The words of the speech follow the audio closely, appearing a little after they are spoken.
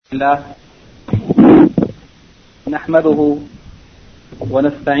الله نحمده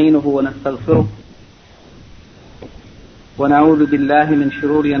ونستعينه ونستغفره ونعوذ بالله من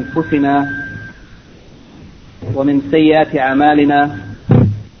شرور أنفسنا ومن سيئات أعمالنا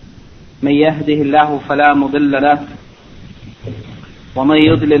من يهده الله فلا مضل له ومن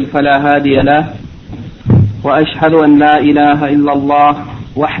يضلل فلا هادي له وأشهد أن لا إله إلا الله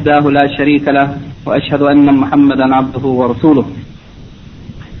وحده لا شريك له وأشهد أن محمدا عبده ورسوله.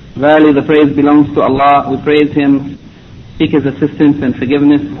 Verily the praise belongs to Allah. We praise Him, seek His assistance and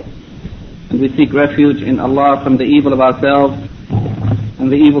forgiveness, and we seek refuge in Allah from the evil of ourselves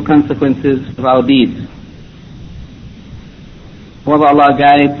and the evil consequences of our deeds. Whoever Allah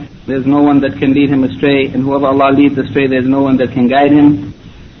guides, there is no one that can lead him astray, and whoever Allah leads astray, there is no one that can guide him.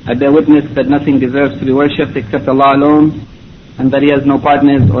 I bear witness that nothing deserves to be worshipped except Allah alone, and that He has no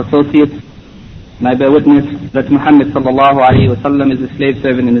partners or associates. And I bear witness that Muhammad sallallahu alayhi wa sallam is His slave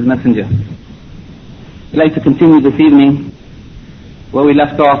servant and His messenger. We'd like to continue this evening where we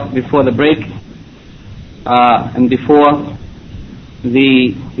left off before the break and before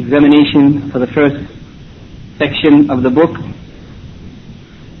the examination for the first section of the book,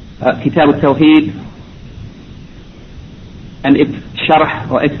 Kitab Tawheed, and its sharh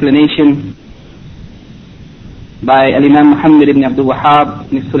or explanation by Al-Imam Muhammad ibn Abdul Wahhab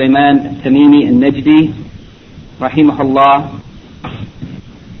ibn Sulaiman al-Tamimi al-Najdi rahimahullah,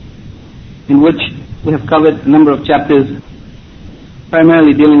 in which we have covered a number of chapters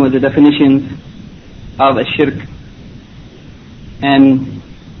primarily dealing with the definitions of ash-shirk and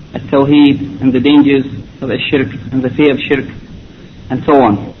at-tawheed and the dangers of ash-shirk and the fear of shirk and so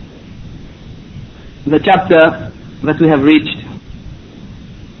on. The chapter that we have reached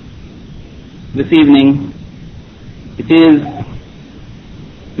this evening, it is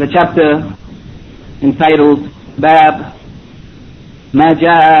the chapter entitled Bab Ma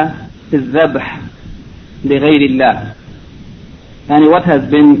Ja'a Fi Zabh Li Ghayri Allah, and what has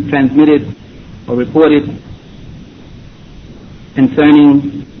been transmitted or reported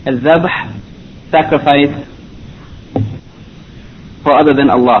concerning al-zabh, sacrifice for other than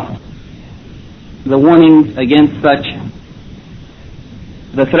Allah, the warnings against such,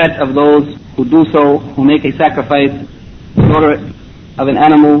 the threat of those who do so, who make a sacrifice, slaughter of an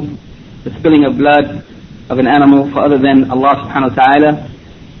animal, the spilling of blood of an animal for other than Allah subhanahu wa ta'ala,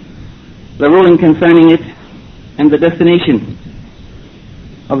 the ruling concerning it, and the destination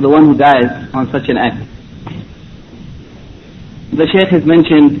of the one who dies on such an act. The Shaykh has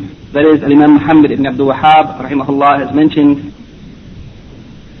mentioned, that is Al-Imam Muhammad ibn Abdul Wahhab rahimahullah, has mentioned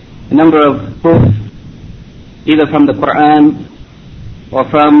a number of proofs, either from the Quran or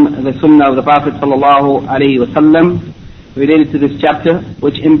from the Sunnah of the Prophet sallallahu alaihi wasallam, related to this chapter,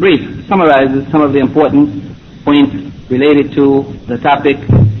 which in brief summarizes some of the important points related to the topic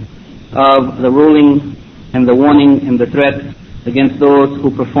of the ruling and the warning and the threat against those who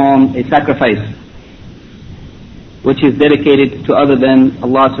perform a sacrifice which is dedicated to other than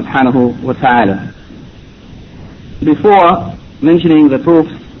Allah subhanahu wa ta'ala. Before mentioning the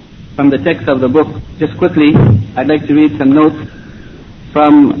proofs from the text of the book, just quickly I'd like to read some notes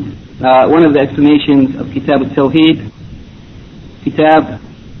from one of the explanations of Kitab al-Tawheed, Kitab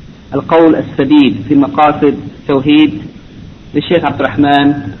al-Qawl al-Sadid fi Maqasid Tawheed, the Shaykh Abdul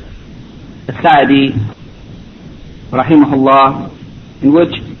Rahman al-Sa'di rahimahullah, in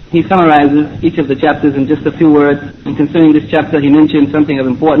which he summarizes each of the chapters in just a few words. And concerning this chapter, he mentioned something of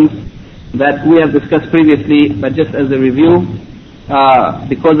importance that we have discussed previously, but just as a review,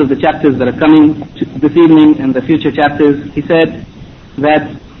 because of the chapters that are coming this evening and the future chapters, he said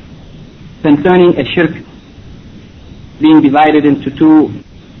that concerning a shirk being divided into two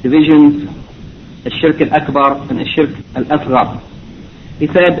divisions, a shirk al-akbar and a shirk al-asghar, he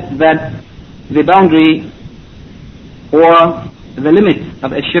said that the boundary or the limit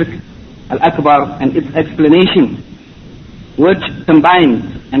of a shirk al-akbar and its explanation, which combines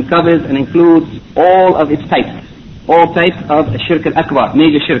and covers and includes all of its types, all types of a shirk al-akbar,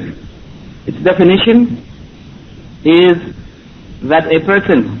 major shirk. Its definition is that a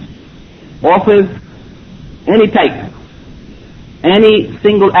person offers any type, any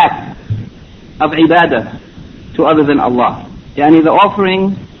single act of ibadah to other than Allah. Yani the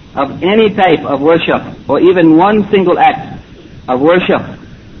offering of any type of worship, or even one single act of worship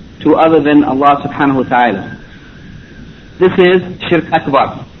to other than Allah subhanahu wa ta'ala. This is shirk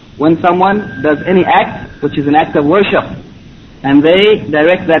akbar. When someone does any act which is an act of worship, and they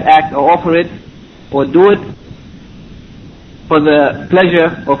direct that act or offer it or do it for the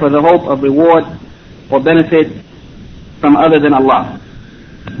pleasure or for the hope of reward or benefit from other than Allah.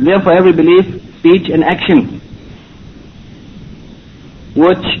 Therefore every belief, speech and action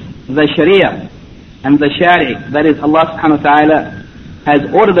which the Sharia and the Shari, that is Allah subhanahu wa ta'ala, has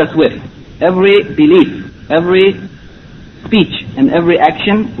ordered us with. Every belief, every speech and every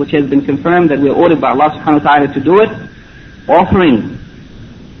action which has been confirmed that we are ordered by Allah subhanahu wa ta'ala to do it, offering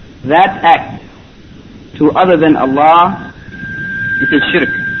that act to other than Allah, it is shirk.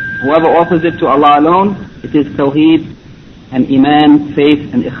 Whoever offers it to Allah alone, it is Tawheed and Iman,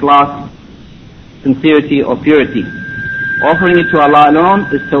 faith and Ikhlas, sincerity or purity. Offering it to Allah alone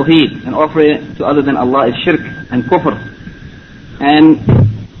is Tawheed, and offering it to other than Allah is shirk and kufr. And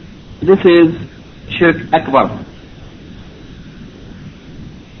this is shirk akbar.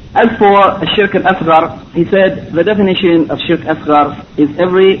 As for shirk al-asghar, he said the definition of shirk asghar is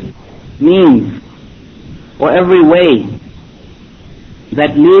every means or every way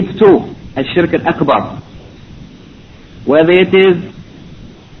that leads to a shirk al-akbar, whether it is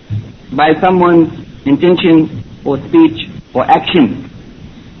by someone's intention or speech or action.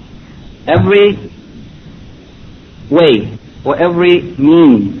 Every way or every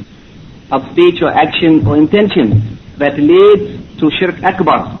means of speech or action or intention that leads to shirk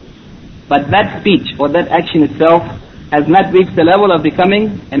akbar, but that speech or that action itself has not reached the level of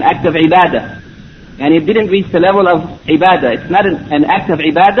becoming an act of ibadah, and it didn't reach the level of ibadah, it's not an act of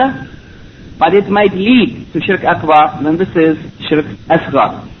ibadah, but it might lead to shirk akbar, then this is shirk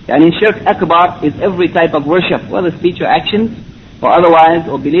asghar. And shirk akbar is every type of worship, whether speech or actions or otherwise,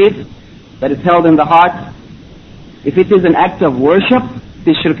 or belief that is held in the heart. If it is an act of worship, it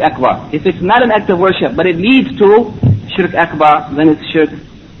is shirk akbar. If it's not an act of worship but it leads to shirk akbar, then it's shirk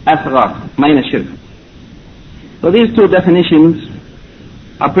asghar, minor shirk. So these two definitions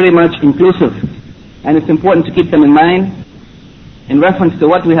are pretty much inclusive, and it's important to keep them in mind in reference to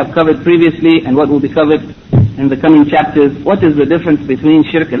what we have covered previously and what will be covered in the coming chapters. What is the difference between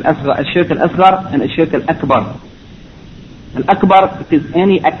shirk al-asghar and shirk al-akbar? Al-akbar, it is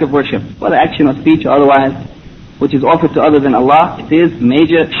any act of worship, whether action or speech or otherwise, which is offered to other than Allah, it is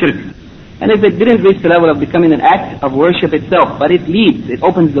major shirk. And if it didn't reach the level of becoming an act of worship itself, but it leads, it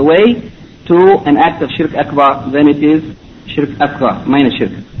opens the way to an act of shirk akbar, then it is shirk asghar, minor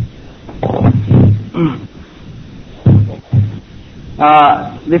shirk.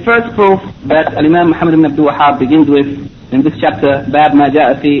 The first proof that Imam Muhammad ibn Abdul Wahhab begins with in this chapter, Bab ma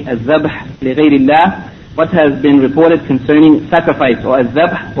ja'a fi az-zabh li ghayrillah, what has been reported concerning sacrifice or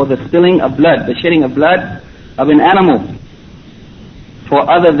az-zabh, or the spilling of blood, the shedding of blood of an animal for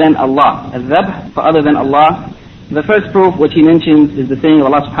other than Allah. Az-zabh, for other than Allah. The first proof which he mentions is the saying of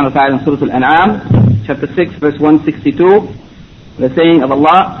Allah subhanahu wa ta'ala in Surah Al-An'am, chapter 6, verse 162, the saying of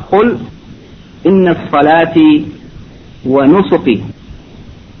Allah, قُلْ إِنَّ الصَّلَاةِ وَنُسُقِي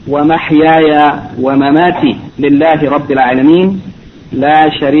وَمَحْيَايَ وَمَمَاتِي لِلَّهِ رَبِّ الْعَالَمِينَ لَا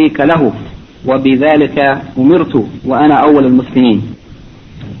شَرِيكَ لَهُ وَبِذَلِكَ أُمِرْتُ وَأَنَا أَوَّلُ الْمُسْلِمِينَ.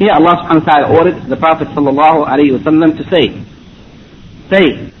 Here Allah subhanahu wa ta'ala ordered the Prophet sallallahu alayhi wa sallam to say,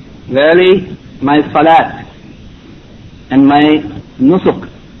 verily my salat and my nusuk,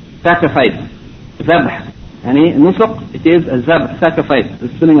 sacrifice, zabh, nusuk, it is a zabh, sacrifice, the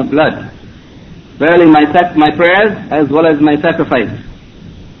spilling of blood. Verily my prayers as well as my sacrifice.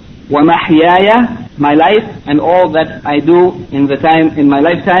 Wa mahyaya, my life and all that I do in my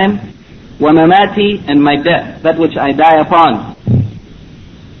lifetime. Wa mamati, and my death, that which I die upon.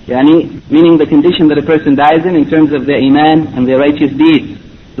 Meaning the condition that a person dies in terms of their iman and their righteous deeds.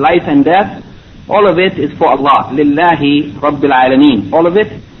 Life and death, all of it is for Allah. Lillahi Rabbil Alameen. All of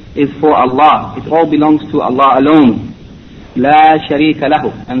it is for Allah. It all belongs to Allah alone. La sharika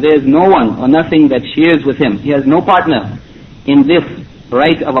lahu. And there is no one or nothing that shares with him. He has no partner in this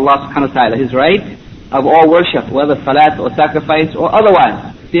right of Allah subhanahu wa ta'ala. His right of all worship, whether salat or sacrifice or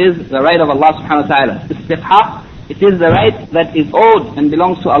otherwise. It is the right of Allah subhanahu wa ta'ala. Istihaq, it is the right that is owed and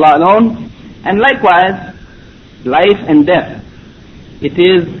belongs to Allah alone. And likewise, life and death, it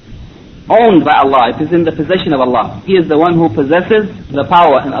is owned by Allah. It is in the possession of Allah. He is the one who possesses the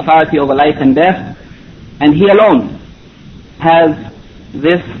power and authority over life and death, and He alone has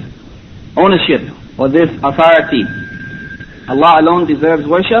this ownership or this authority. Allah alone deserves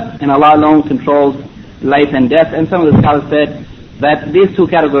worship, and Allah alone controls life and death. And some of the scholars said that these two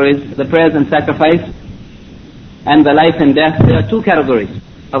categories, the prayers and sacrifice and the life and death, there are two categories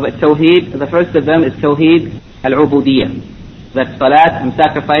of Tawheed. The first of them is Tawheed al-Ubudiyyah, that salat and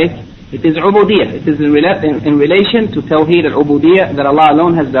sacrifice, it is Ubudiyyah. It is in relation to Tawheed al-Ubudiyyah, that Allah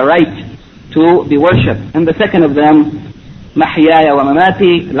alone has the right to be worshipped. And the second of them, Mahyaya wa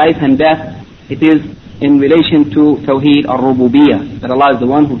Mamati, life and death, it is in relation to Tawheed al-Rububiyyah, that Allah is the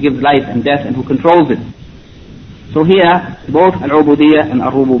one who gives life and death and who controls it. So here, both al-Ubudiyyah and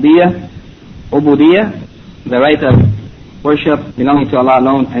al-Rububiyyah, Ubudiyyah, the right of worship belonging to Allah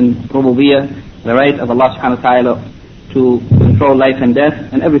alone, and rububiyyah, the right of Allah subhanahu wa ta'ala to control life and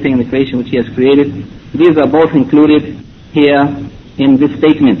death and everything in the creation which He has created. These are both included here in this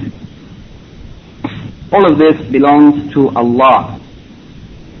statement. All of this belongs to Allah,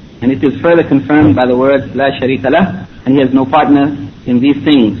 and it is further confirmed by the words La sharika lah, and He has no partner in these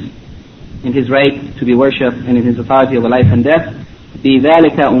things, in His right to be worshipped and in His authority over life and death.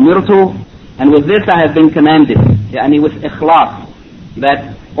 بِذَلِكَ أُمِرْتُ, and with this I have been commanded, yani with ikhlas,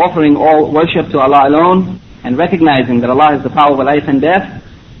 that offering all worship to Allah alone and recognizing that Allah has the power over life and death,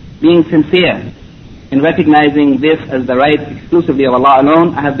 being sincere in recognizing this as the right exclusively of Allah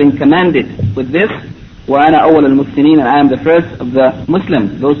alone, I have been commanded with this. وَأَنَا أَوَّلُ الْمُسْلِمِينَ, and I am the first of the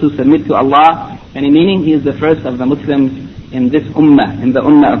Muslims, those who submit to Allah, and meaning He is the first of the Muslims in this ummah, in the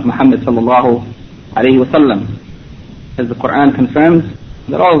ummah of Muhammad sallallahu alayhi wa sallam. As the Quran confirms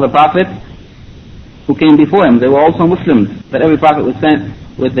that all of the prophets who came before him, they were also Muslims, that every prophet was sent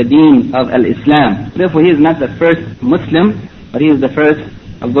with the deen of al-Islam. Therefore he is not the first Muslim, but he is the first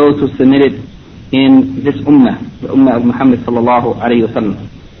of those who submitted in this ummah, the ummah of Muhammad sallallahu alayhi wa sallam.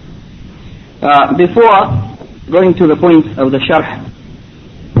 Before going to the points of the sharh,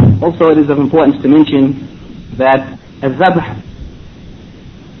 also it is of importance to mention that al-zabh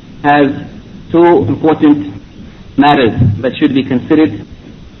has two important matters that should be considered.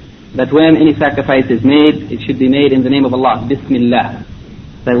 That when any sacrifice is made, it should be made in the name of Allah, Bismillah.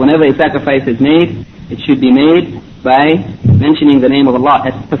 That whenever a sacrifice is made, it should be made by mentioning the name of Allah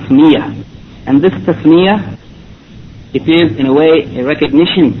as tasmiyah. And this tasmiyah, it is in a way a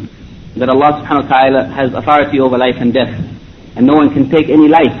recognition that Allah subhanahu wa ta'ala has authority over life and death, and no one can take any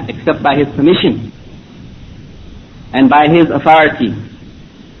life except by His permission and by His authority.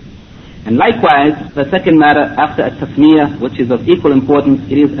 And likewise, the second matter after at-tasmiyah, which is of equal importance,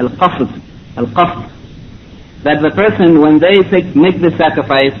 it is al-qasd. Al-qasd. That the person, when they make this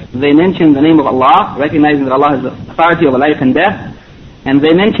sacrifice, they mention the name of Allah, recognizing that Allah has the authority over life and death, and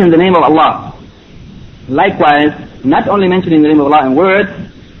they mention the name of Allah. Likewise, not only mentioning the name of Allah in words,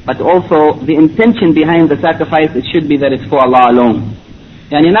 but also the intention behind the sacrifice, it should be that it's for Allah alone.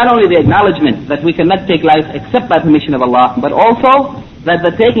 And not only the acknowledgement that we cannot take life except by permission of Allah, but also that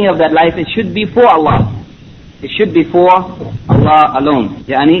the taking of that life, it should be for Allah. It should be for Allah alone.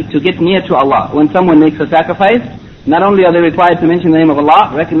 To get near to Allah. When someone makes a sacrifice, not only are they required to mention the name of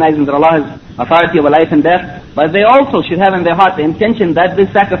Allah, recognizing that Allah has authority over life and death, but they also should have in their heart the intention that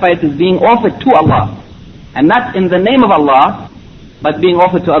this sacrifice is being offered to Allah, and not in the name of Allah, but being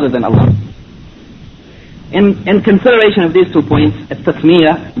offered to other than Allah. In consideration of these 2 points,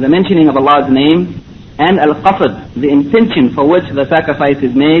 at-tasmiyah, the mentioning of Allah's name, and al-qasd, the intention for which the sacrifice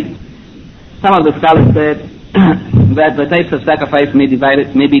is made, some of the scholars said that the types of sacrifice may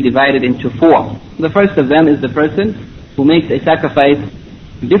be divided into 4. The first of them is the person who makes a sacrifice,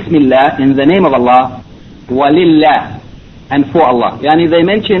 Bismillah, in the name of Allah, walillah, and for Allah. They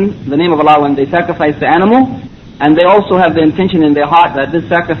mention the name of Allah when they sacrifice the animal, and they also have the intention in their heart that this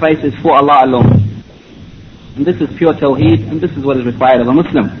sacrifice is for Allah alone. And this is pure Tawheed, and this is what is required of a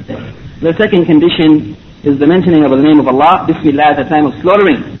Muslim. The second condition is the mentioning of the name of Allah, Bismillah, at the time of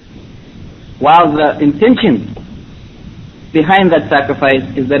slaughtering, while the intention behind that sacrifice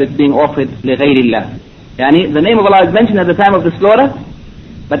is that it's being offered لِغَيْرِ اللَّهِ. The name of Allah is mentioned at the time of the slaughter,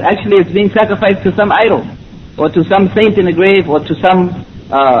 but actually it's being sacrificed to some idol, or to some saint in the grave, or to some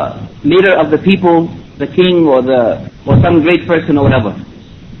leader of the people, the king, or some great person, or whatever.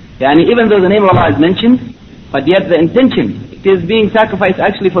 Even though the name of Allah is mentioned, but yet the intention, it is being sacrificed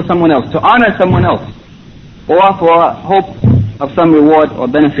actually for someone else, to honor someone else, or for hope of some reward or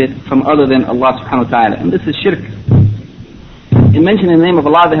benefit from other than Allah subhanahu wa ta'ala. And this is shirk. In mentioning the name of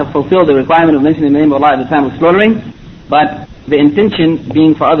Allah, they have fulfilled the requirement of mentioning the name of Allah at the time of slaughtering, but the intention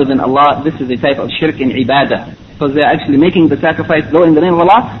being for other than Allah, this is a type of shirk in ibadah, because they're actually making the sacrifice though in the name of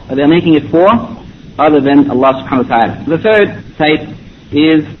Allah, but they're making it for other than Allah subhanahu wa ta'ala. The third type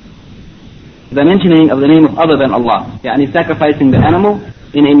is the mentioning of the name of other than Allah, sacrificing the animal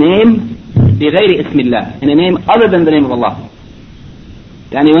in a name بغير اسم الله, in a name other than the name of Allah.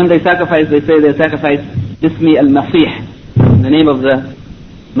 When they sacrifice, they say they sacrifice Bismi al-Masih, in the name of the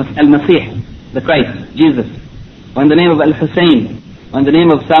al-Masih, the Christ, Jesus, or in the name of al-Hussein, or in the name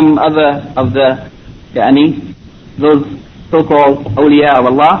of some other of the those so-called awliya of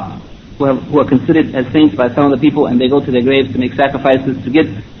Allah, who are considered as saints by some of the people, and they go to their graves to make sacrifices to get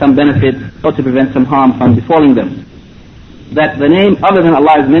some benefit or to prevent some harm from befalling them. That the name other than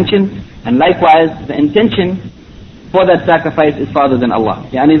Allah is mentioned, and likewise the intention for that sacrifice is for other than Allah.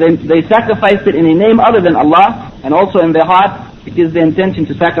 They sacrificed it in a name other than Allah, and also in their heart it is the intention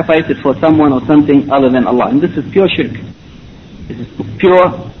to sacrifice it for someone or something other than Allah. And this is pure shirk. This is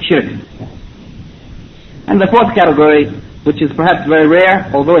pure shirk. And the fourth category, which is perhaps very rare,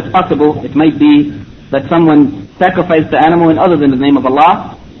 although it's possible, it might be that someone sacrificed the animal in other than the name of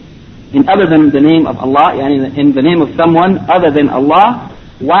Allah, in other than the name of Allah, in the name of someone other than Allah,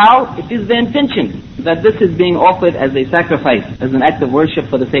 while it is the intention that this is being offered as a sacrifice, as an act of worship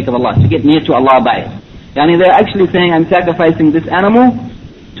for the sake of Allah, to get near to Allah by it. They're actually saying, I'm sacrificing this animal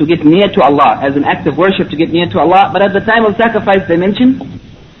to get near to Allah, as an act of worship to get near to Allah, but at the time of sacrifice they mention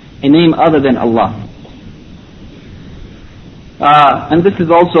a name other than Allah. And this is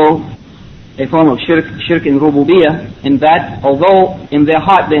also a form of shirk in rububiyyah, in that although in their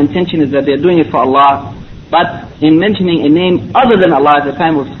heart the intention is that they're doing it for Allah, but in mentioning a name other than Allah at the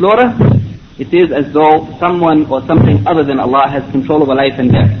time of slaughter, it is as though someone or something other than Allah has control over life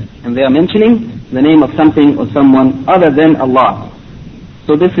and death, and they are mentioning the name of something or someone other than Allah.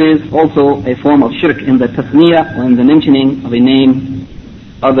 So this is also a form of shirk in the tasmiyah, or in the mentioning of a name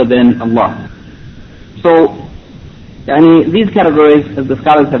other than Allah. So these categories, as the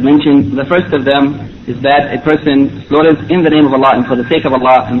scholars have mentioned, the first of them is that a person slaughters in the name of Allah and for the sake of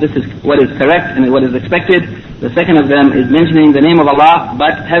Allah, and this is what is correct and what is expected. The second of them is mentioning the name of Allah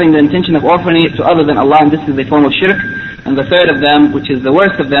but having the intention of offering it to other than Allah, and this is a form of shirk. And the third of them, which is the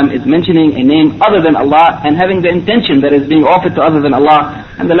worst of them, is mentioning a name other than Allah and having the intention that is being offered to other than Allah.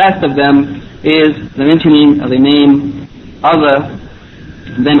 And the last of them is the mentioning of a name other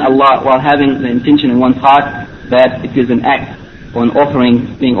than Allah while having the intention in one's heart that it is an act or an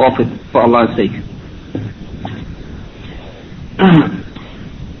offering being offered for Allah's sake.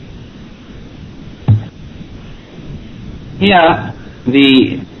 Here,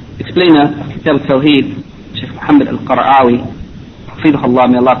 the explainer of Kitab Tawheed, Shaykh Muhammad al-Qara'awi,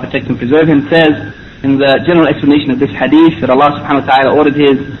 Hafidhullah, may Allah protect and preserve him, says in the general explanation of this hadith that Allah subhanahu wa ta'ala ordered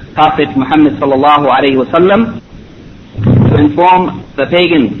his Prophet Muhammad sallallahu alayhi wa sallam to inform the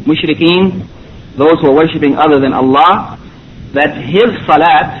pagan mushrikeen, those who are worshipping other than Allah, that his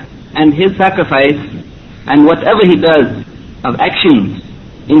salat and his sacrifice and whatever he does of actions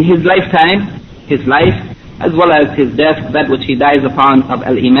in his lifetime, his life, as well as his death, that which he dies upon of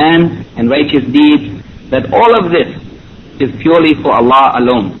al-iman and righteous deeds, that all of this is purely for Allah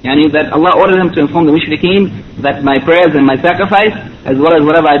alone. That Allah ordered him to inform the mushrikeen that my prayers and my sacrifice, as well as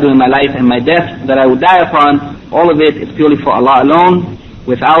whatever I do in my life and my death that I will die upon, all of it is purely for Allah alone,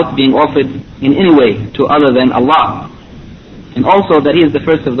 without being offered in any way to other than Allah. And also that he is the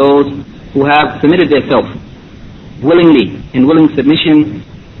first of those who have submitted themselves willingly, in willing submission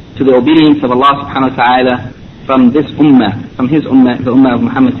to the obedience of Allah subhanahu wa ta'ala from this ummah, from his ummah, the ummah of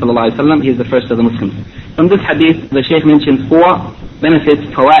Muhammad sallallahu alayhi wa sallam. He is the first of the Muslims. From this hadith, the Shaykh mentions 4 benefits,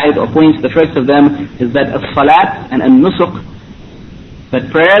 fawaid or points. The first of them is that as-salat and an-nusuk, that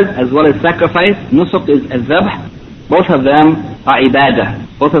prayers as well as sacrifice, nusuk is az-zabh, both of them are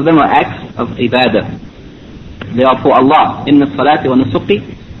ibadah. Both of them are acts of ibadah. They are for Allah. Inna as-salati wa nusuqi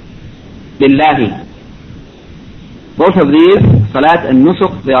lillahi. Both of these, salat and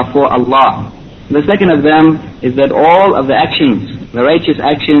nusuk, they are for Allah. The second of them is that all of the actions, the righteous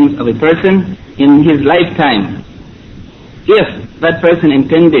actions of a person in his lifetime, if that person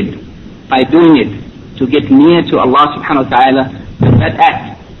intended by doing it to get near to Allah subhanahu wa ta'ala, then that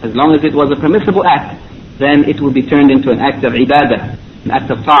act, as long as it was a permissible act, then it will be turned into an act of ibadah, an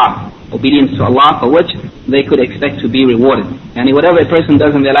act of ta'ah, obedience to Allah, for which they could expect to be rewarded. And whatever a person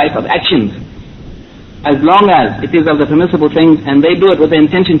does in their life of actions, as long as it is of the permissible things and they do it with the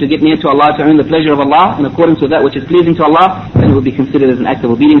intention to get near to Allah, to earn the pleasure of Allah in accordance with that which is pleasing to Allah, then it will be considered as an act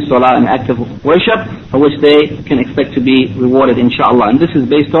of obedience to Allah, an act of worship for which they can expect to be rewarded, inshallah. And this is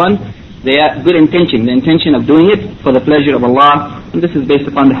based on their good intention, the intention of doing it for the pleasure of Allah. And this is based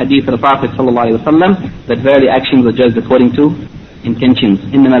upon the hadith of the Prophet sallallahu alaihi wasallam, that verily actions are judged according to intentions.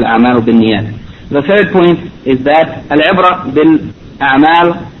 إنما الأعمال بالنيات. The third point is that al-ibra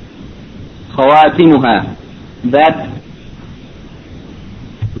bil-a'mal خواتمها, that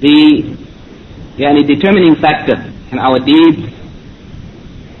the determining factor in our deeds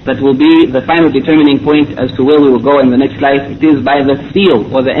that will be the final determining point as to where we will go in the next life, it is by the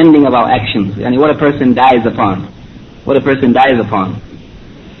seal or the ending of our actions, what a person dies upon, what a person dies upon.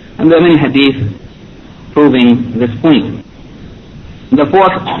 And there are many hadiths proving this point. The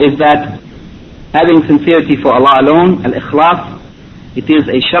fourth is that having sincerity for Allah alone, al-ikhlas, it is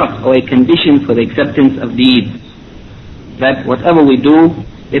a shart or a condition for the acceptance of deeds. That whatever we do,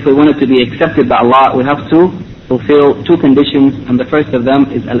 if we want it to be accepted by Allah, we have to fulfill 2 conditions, and the first of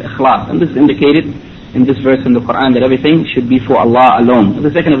them is al-ikhlas. And this is indicated in this verse in the Quran, that everything should be for Allah alone. And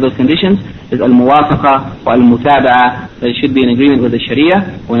the second of those conditions is al-muwafaqa or al-mutaba'a, that it should be in agreement with the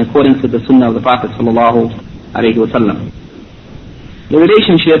Sharia or in accordance with the Sunnah of the Prophet sallallahu alaihi wasallam. The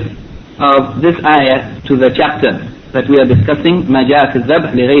relationship of this ayah to the chapter that we are discussing, مَا جَاءَ فِي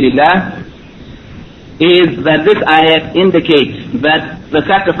الذَّبْحِ لِغَيْرِ اللَّهِ, is that this ayah indicates that the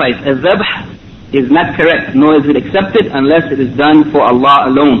sacrifice, al-dhabh, is not correct, nor is it accepted unless it is done for Allah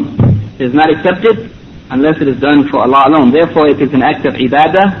alone. It is not accepted unless it is done for Allah alone. Therefore, it is an act of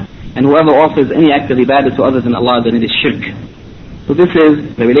ibadah, and whoever offers any act of ibadah to other than Allah, then it is shirk. So this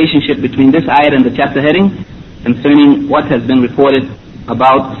is the relationship between this ayah and the chapter heading concerning what has been reported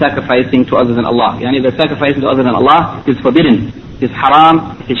about sacrificing to other than Allah. Yani the sacrificing to other than Allah is forbidden, is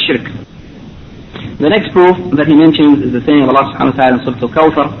haram, is shirk. The next proof that he mentions is the saying of Allah subhanahu wa ta'ala in Surah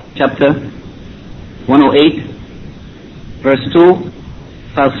Al-Kawthar, chapter 108, verse 2,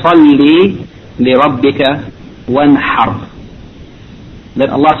 فَصَلِّي لِرَبِّكَ وَانْحَرْ. That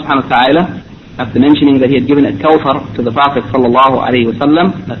Allah subhanahu wa ta'ala, after mentioning that he had given a Kawthar to the Prophet sallallahu alayhi wa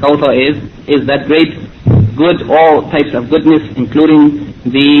sallam, the Kawthar is that great good, all types of goodness, including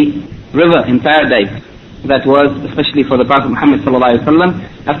the river in paradise that was especially for the Prophet Muhammad sallallahu alayhi wa sallam.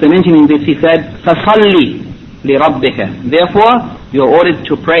 After mentioning this, he said, فَصَلِّ لِرَبِّكَ. Therefore, you are ordered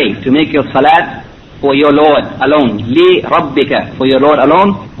to pray, to make your salat for your Lord alone. لِرَبِّكَ, for your Lord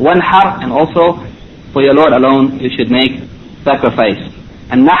alone. وَانْحَرْ, and also for your Lord alone you should make sacrifice.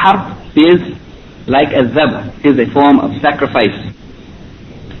 And nahar is like a zabh, is a form of sacrifice.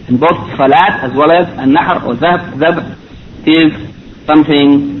 And both salat as well as an-nahr or zabh is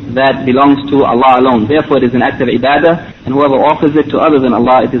something that belongs to Allah alone. Therefore it is an act of ibadah, and whoever offers it to other than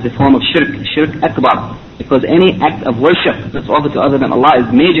Allah, it is a form of shirk, shirk akbar. Because any act of worship that's offered to other than Allah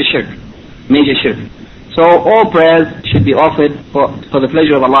is major shirk, major shirk. So all prayers should be offered for the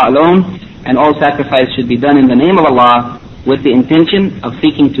pleasure of Allah alone, and all sacrifice should be done in the name of Allah with the intention of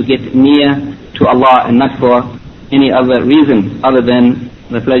seeking to get near to Allah and not for any other reason other than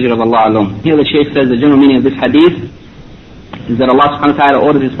the pleasure of Allah alone. Here the Shaykh says the general meaning of this hadith is that Allah subhanahu wa ta'ala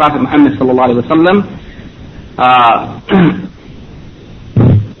ordered his Prophet Muhammad sallallahu alayhi wa sallam,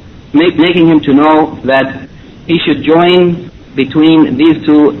 making him to know that he should join between these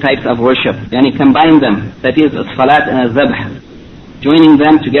two types of worship, yani combine them, that is as-salat and as-zabh, joining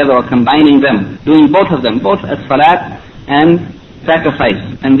them together or combining them, doing both of them, both as-salat and sacrifice.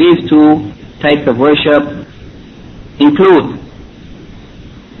 And these two types of worship include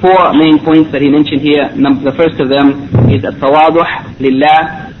four main points that he mentioned here. The first of them is at-tawaduh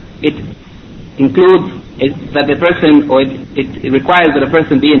lillah. It includes that the person, or it requires that a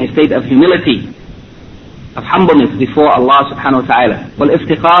person be in a state of humility, of humbleness before Allah subhanahu wa ta'ala.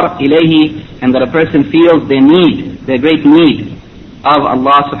 Wal-iftiqar ilayhi, and that a person feels their need, their great need of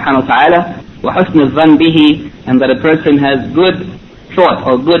Allah subhanahu wa ta'ala. Wa husn al-dhann bihi, and that a person has good thought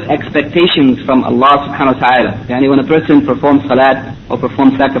or good expectations from Allah subhanahu wa ta'ala. Yani when a person performs salat or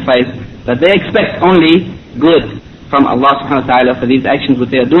performs sacrifice, that they expect only good from Allah subhanahu wa ta'ala for these actions which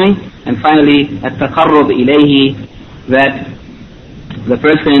they are doing. And finally, at-taqarrub ilayhi, that the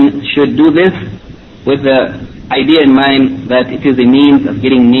person should do this with the idea in mind that it is a means of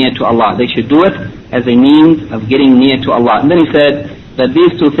getting near to Allah. They should do it as a means of getting near to Allah. And then he said that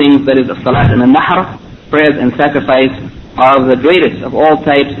these two things, that is as-salat and an-nahr, prayers and sacrifice, are the greatest of all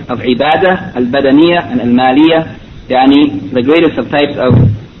types of ibadah, al-badaniyah and al-maliyah, yani the greatest of types of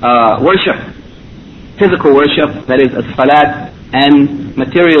worship, physical worship, that is as-salat, and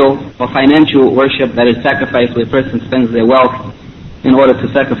material or financial worship, that is sacrifice, where a person spends their wealth in order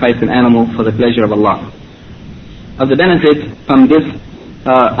to sacrifice an animal for the pleasure of Allah. Of the benefits from this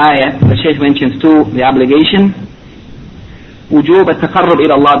ayah, the Shaykh mentions two: the obligation, وجوب التقرب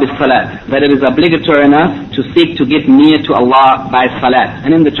إلى الله بالصلاة, that it is obligatory enough to seek to get near to Allah by salat.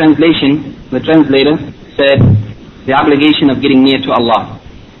 And in the translation, the translator said the obligation of getting near to Allah,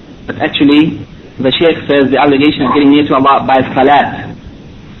 but actually the Shaykh says the obligation of getting near to Allah by salat.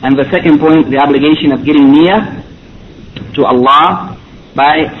 And the second point, the obligation of getting near to Allah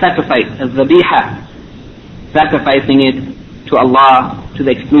by sacrifice, as-zabiha, sacrificing it to Allah to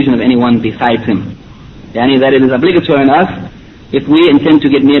the exclusion of anyone besides Him. Yani that it is obligatory on us, if we intend to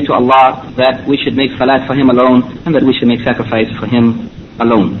get near to Allah, that we should make salat for Him alone, and that we should make sacrifice for Him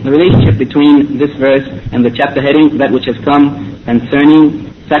alone. The relationship between this verse and the chapter heading, that which has come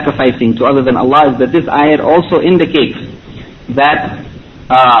concerning sacrificing to other than Allah, is that this ayat also indicates that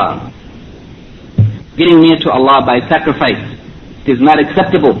getting near to Allah by sacrifice is not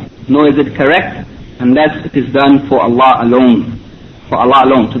acceptable, nor is it correct, unless it is done for Allah alone. For Allah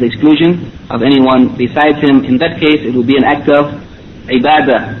alone, to the exclusion of anyone besides Him. In that case, it will be an act of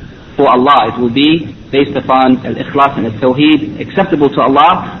ibadah for Allah. It will be based upon al-ikhlas and al-tawheed, acceptable to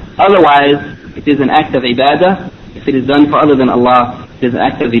Allah. Otherwise, it is an act of ibadah. If it is done for other than Allah, it is an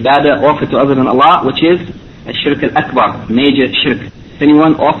act of ibadah offered to other than Allah, which is a shirk al-akbar, major shirk. If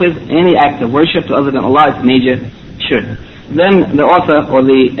anyone offers any act of worship to other than Allah, it's major shirk. Then the author or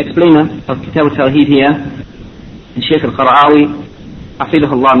the explainer of Kitab al-Tawheed here, Shaykh al-Qara'awi,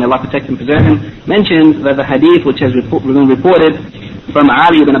 Hafidahullah, may Allah protect and preserve him, mentions that the hadith which has been reported from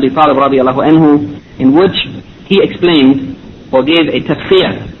Ali ibn Abi Talib radiallahu anhu, in which he explained or gave a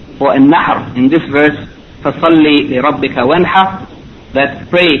tafsir or a nahr in this verse, فَصَلِّ لِرَبِّكَ وَانْحَرْ, that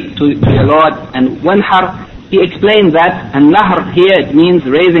pray to your Lord and wanhar. He explained that and nahr here it means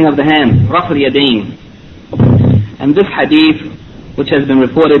raising of the hands, raf'ul yadayn. And this hadith, which has been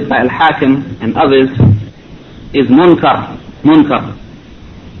reported by Al-Hakim and others, is munkar.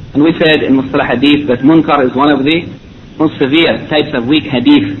 And we said in Mustalah Hadith that munkar is one of the most severe types of weak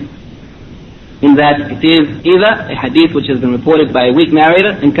hadith, in that it is either a hadith which has been reported by a weak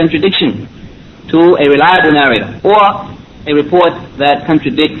narrator in contradiction to a reliable narrator, or a report that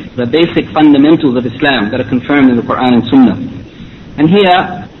contradicts the basic fundamentals of Islam that are confirmed in the Quran and Sunnah. And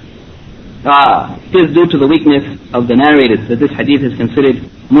here, it is due to the weakness of the narrators that this hadith is considered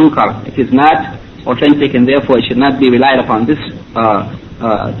munkar. It is not authentic, and therefore it should not be relied upon. This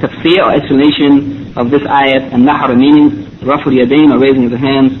tafsir or explanation of this ayat and nahr, meaning raf'ul yadayn or raising of the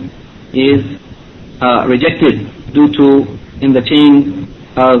hands, is rejected due to, in the chain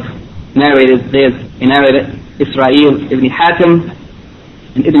of narrators, there's a narrator, Israel ibn Hatim,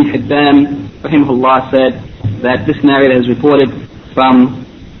 and Ibn Hibban rahimahullah said that this narrator has reported from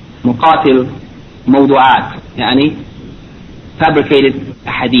muqatil mawdu'at, yani fabricated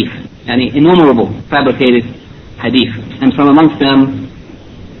hadith, yani innumerable fabricated hadith. And from amongst them,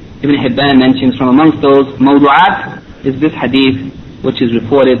 Ibn Hibban mentions from amongst those mawdu'at is this hadith which is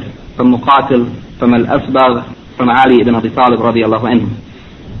reported from muqatil, from al-Asbagh, from Ali ibn Abi Talib radiallahu anhu.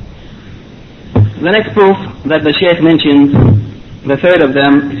 The next proof that the Shaykh mentions, the third of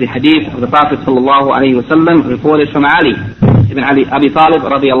them, is the hadith of the Prophet sallallahu alayhi wa sallam reported from Ali ibn Abi Talib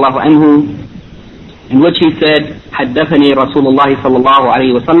radiallahu anhu, in which he said, حدثني رسول الله صلى الله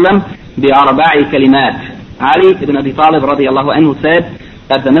عليه وسلم بأربع كلمات. Ali ibn Abi Talib radiallahu anhu said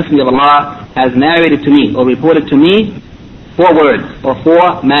that the Messenger of Allah has narrated to me or reported to me 4 words or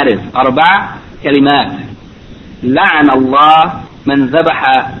 4 matters. أربع كلمات. لعن الله من ذبح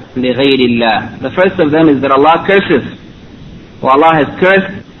لغير الله. The first of them is that Allah curses, or Allah has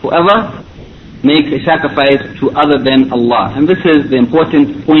cursed whoever makes a sacrifice to other than Allah. And this is the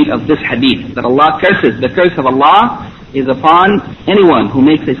important point of this hadith, that Allah curses. The curse of Allah is upon anyone who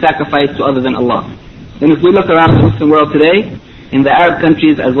makes a sacrifice to other than Allah. Then if we look around the Muslim world today, in the Arab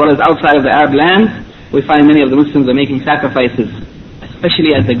countries as well as outside of the Arab lands, we find many of the Muslims are making sacrifices,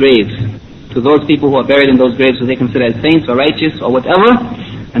 especially at the graves, to those people who are buried in those graves who they consider as saints or righteous or whatever.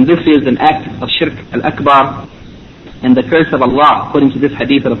 And this is an act of shirk al-akbar, and the curse of Allah, according to this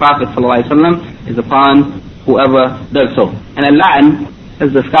hadith of the Prophet ﷺ, is upon whoever does so. And al-la'an,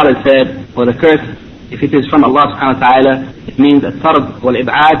 as the scholars said, or the curse, if it is from Allah subhanahu wa ta'ala, it means at-tarb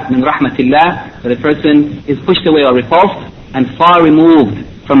wal-ib'ad min rahmatillah, that a person is pushed away or repulsed and far removed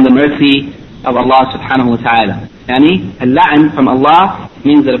from the mercy of Allah subhanahu wa ta'ala. Yani, al-la'an from Allah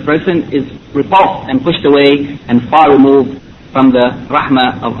means that a person is repulsed and pushed away and far removed from the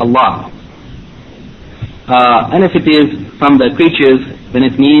rahmah of Allah. And if it is from the creatures, then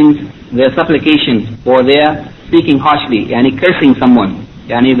it means their supplications or their speaking harshly, yani cursing someone.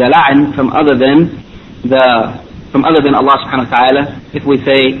 Yani the la'an from other than Allah subhanahu wa ta'ala. If we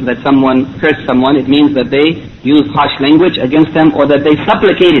say that someone cursed someone, it means that they used harsh language against them, or that they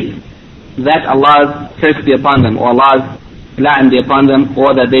supplicated that Allah's curse be upon them, or Allah's la'an be upon them,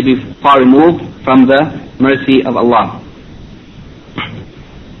 or that they be far removed from the mercy of Allah.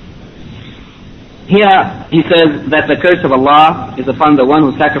 Here he says that the curse of Allah is upon the one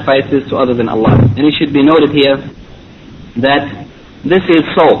who sacrifices to other than Allah. And it should be noted here that this is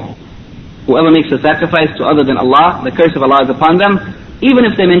so. Whoever makes a sacrifice to other than Allah, the curse of Allah is upon them, even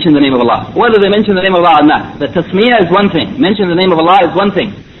if they mention the name of Allah. Whether they mention the name of Allah or not. The tasmiyah is one thing. Mention the name of Allah is one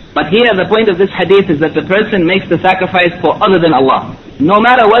thing. But here the point of this hadith is that the person makes the sacrifice for other than Allah. No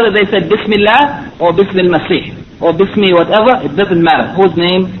matter whether they said Bismillah or Bismil Masih or Bismi whatever, it doesn't matter whose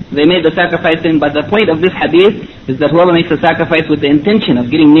name they made the sacrifice in. But the point of this hadith is that whoever makes a sacrifice with the intention of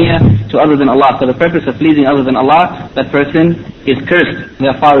getting near to other than Allah, for the purpose of pleasing other than Allah, that person is cursed. They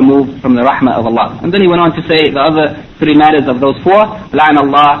are far removed from the rahmah of Allah. And then he went on to say the other 3 matters of those 4. La'an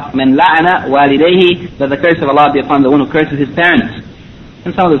Allah man la'ana walidayhi, that the curse of Allah be upon the one who curses his parents.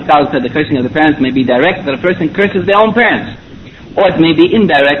 And some of the scholars said the cursing of the parents may be direct, that a person curses their own parents. Or it may be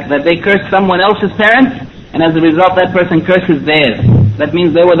indirect, that they curse someone else's parents, and as a result that person curses theirs. That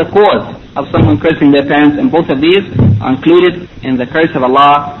means they were the cause of someone cursing their parents, and both of these are included in the curse of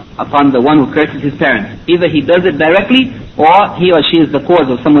Allah upon the one who curses his parents. Either he does it directly, or he or she is the cause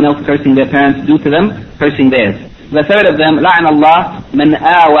of someone else cursing their parents due to them cursing theirs. The third of them, لعن الله من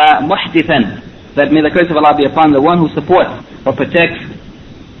آوى محدثا, that may the curse of Allah be upon the one who supports or protects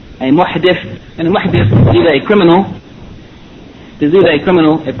a muhdith. And a muhdith is either a criminal,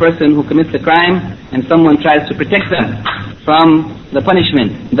 a person who commits a crime and someone tries to protect them from the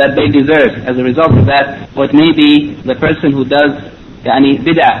punishment that they deserve as a result of that, or it may be the person who does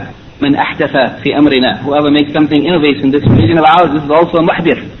bid'ah, من أحدث في أمرنا, whoever makes something innovates in this religion of ours, this is also a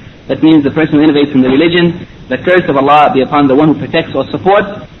muhdith. That means the person who innovates in the religion. The curse of Allah be upon the one who protects or supports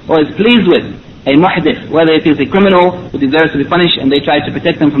or is pleased with a muhdith, whether it is a criminal who deserves to be punished and they try to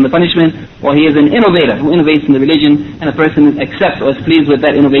protect him from the punishment, or he is an innovator who innovates in the religion and a person accepts or is pleased with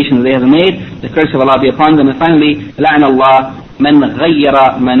that innovation that they have made. The curse of Allah be upon them. And finally, لعن الله من غير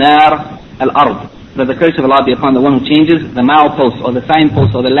منار الأرض, that the curse of Allah be upon the one who changes the mileposts or the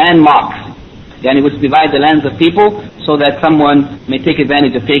signposts or the landmarks, which divide the lands of people, so that someone may take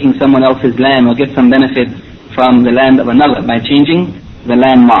advantage of taking someone else's land or get some benefit from the land of another by changing the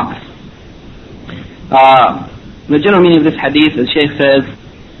landmarks. The general meaning of this hadith, the Shaykh says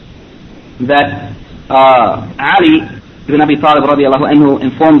that Ali ibn Abi Talib radiallahu anhu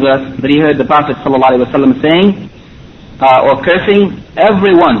informs us that he heard the Prophet sallallahu alaihi wasallam saying or cursing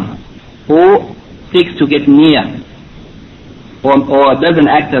everyone who seeks to get near or does an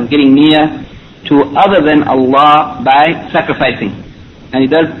act of getting near to other than Allah by sacrificing, and he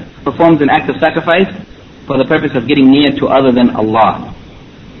performs an act of sacrifice for the purpose of getting near to other than Allah.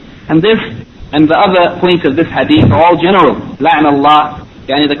 And this and the other points of this hadith are all general. لعن Allah,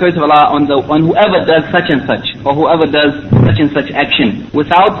 the curse of Allah on whoever does such and such, or whoever does such and such action,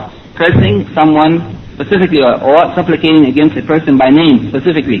 without cursing someone specifically or supplicating against a person by name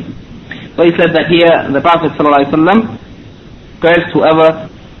specifically. So he said that here the Prophet ﷺ cursed whoever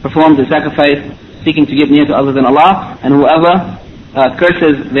performs a sacrifice seeking to get near to other than Allah, and whoever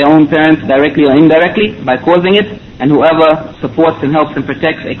curses their own parents directly or indirectly by causing it, and whoever supports and helps and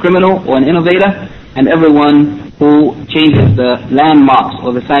protects a criminal or an innovator, and everyone who changes the landmarks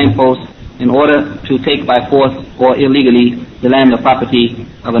or the signposts in order to take by force or illegally the land or property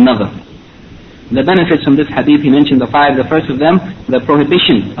of another. The benefits from this hadith, he mentioned the five. The first of them, the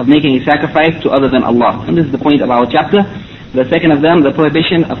prohibition of making a sacrifice to other than Allah. And this is the point of our chapter. The second of them, the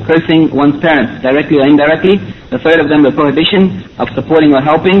prohibition of cursing one's parents, directly or indirectly. The third of them, the prohibition of supporting or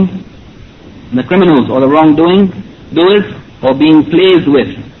helping the criminals or the wrongdoers, or being pleased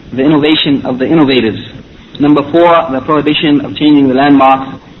with the innovation of the innovators. Number four, the prohibition of changing the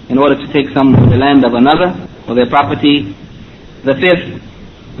landmarks in order to take some of the land of another or their property. The fifth,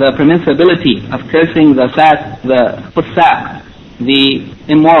 the permissibility of cursing the fusaq, the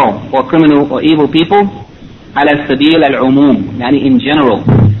immoral or criminal or evil people, على سبيل العموم, in general,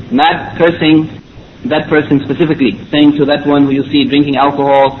 not cursing that person specifically, saying to that one who you see drinking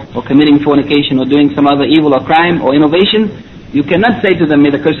alcohol or committing fornication or doing some other evil or crime or innovation, you cannot say to them, may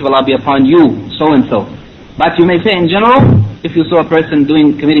the curse of Allah be upon you, so and so. But you may say in general, if you saw a person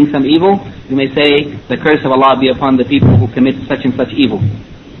committing some evil, you may say the curse of Allah be upon the people who commit such and such evil.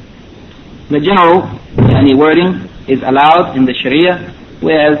 The general wording is allowed in the Sharia,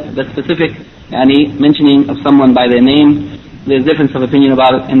 whereas the specific mentioning of someone by their name, there's difference of opinion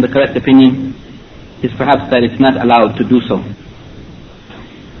about it, and the correct opinion is perhaps that it's not allowed to do so.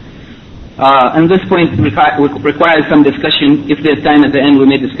 And this point requires some discussion. If there's time at the end, we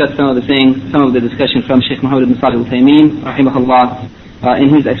may discuss some of the discussion from Shaykh Muhammad ibn Salih al-Uthaymeen, rahimahullah, in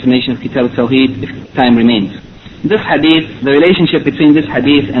his explanation of Kitab al-Tawheed, if time remains. This hadith, the relationship between this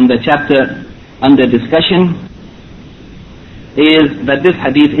hadith and the chapter under discussion is that this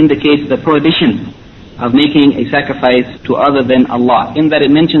hadith indicates the prohibition of making a sacrifice to other than Allah, in that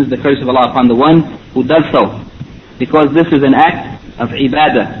it mentions the curse of Allah upon the one who does so, because this is an act of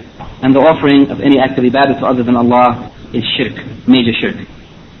ibadah, and the offering of any act of ibadah to other than Allah is shirk, major shirk.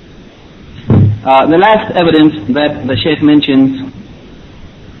 The last evidence that the Shaykh mentions,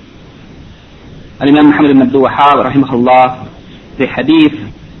 Al-Imam Muhammad ibn Abdul Wahhab rahimahullah, the hadith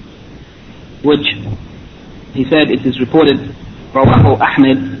which he said it is reported Rawahu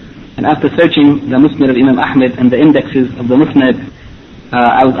Ahmed, and after searching the Musnad of Imam Ahmed and the indexes of the Musnad,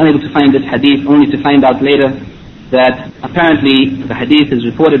 I was unable to find this hadith, only to find out later that apparently the hadith is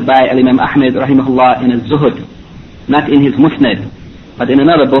reported by Imam Ahmed rahimahullah in Az-Zuhud, not in his Musnad, but in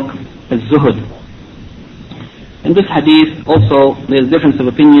another book, Az-Zuhud. In this hadith also there is difference of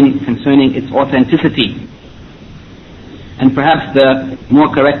opinion concerning its authenticity, and perhaps the more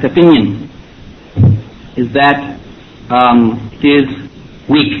correct opinion is that it is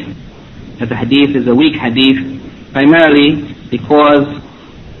weak, that the hadith is a weak hadith, primarily because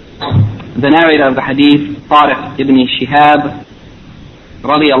the narrator of the hadith Tariq ibn Shihab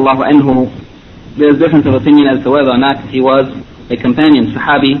radiallahu anhu, there is difference of opinion as to whether or not he was a companion,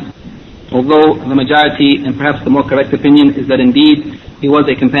 Sahabi, although the majority and perhaps the more correct opinion is that indeed he was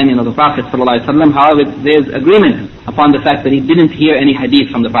a companion of the Prophet ﷺ. However, there is agreement upon the fact that he didn't hear any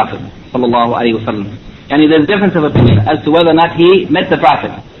hadith from the Prophet ﷺ. And there's difference of opinion as to whether or not he met the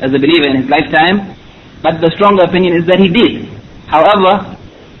Prophet as a believer in his lifetime, but the stronger opinion is that he did. However,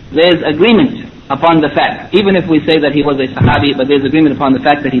 there is agreement upon the fact, even if we say that he was a Sahabi, but there is agreement upon the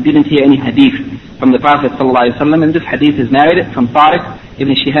fact that he didn't hear any hadith from the Prophet ﷺ, and this hadith is narrated from Tariq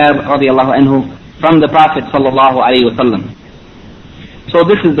ibn Shihab radiallahu anhu from the Prophet ﷺ. So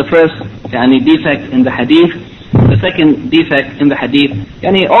this is the first defect in the hadith. The second defect in the hadith,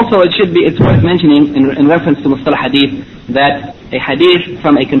 also it's worth mentioning in reference to Mustalah hadith, that a hadith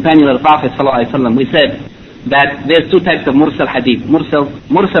from a companion of the Prophet ﷺ, we said that there's two types of mursal hadith.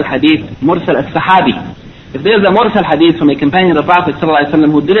 Mursal hadith, mursal as-sahabi. If there's a mursal hadith from a companion of the Prophet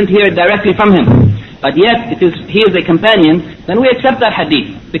ﷺ who didn't hear it directly from him, but yet he is a companion, then we accept that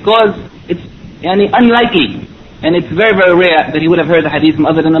hadith, because it's unlikely, and it's very, very rare that he would have heard the hadith from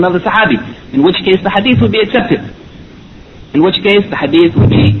other than another sahabi, in which case the hadith would be accepted.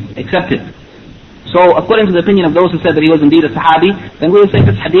 So according to the opinion of those who said that he was indeed a sahabi, then we will say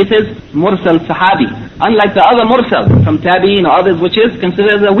this hadith is mursal sahabi, unlike the other mursal from tabi'in or others, which is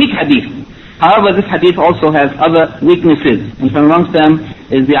considered as a weak hadith. However, this hadith also has other weaknesses, and from amongst them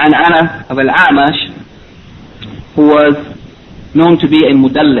is the an'ana of al-A'mash, who was known to be a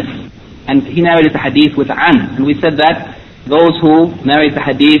mudallis. And he narrated the hadith with an, and we said that those who narrate the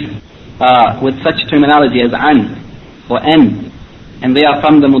hadith with such terminology as an or n, and they are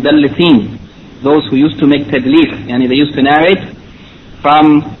from the mudallisin, those who used to make tadlis, they used to narrate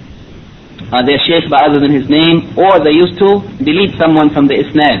from their shaykh by other than his name, or they used to delete someone from the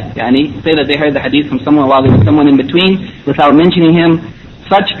isnad, say that they heard the hadith from someone while there was someone in between without mentioning him.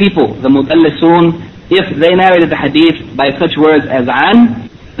 Such people, the mudallisun, if they narrated the hadith by such words as an,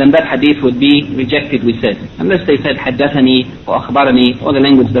 then that hadith would be rejected, we said, unless they said haddathani or akhbarani, or the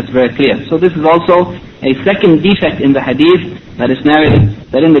language that's very clear. So this is also a second defect in the hadith, that is narrated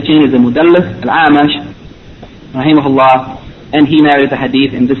that in the chain is a mudallis, al-A'mash rahimahullah, and he narrated the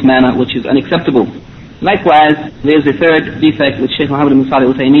hadith in this manner, which is unacceptable. Likewise, there is a third defect which Shaykh Muhammad ibn Salih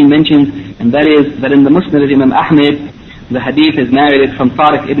al-Uthaymeen mentions, and that is that in the Musnad of Imam Ahmed, the hadith is narrated from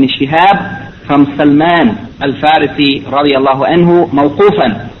Tariq ibn Shihab from Salman al-Farisi radiallahu anhu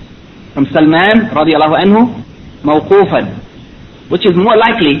mawqufan, from Salman radiallahu anhu mawqufan, which is more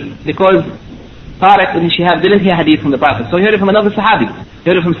likely because Tariq ibn Shihab didn't hear hadith from the Prophet, so he heard it from another sahabi, he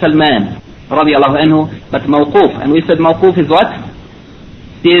heard it from Salman radiallahu anhu, but mawquf, and we said mawquf is what?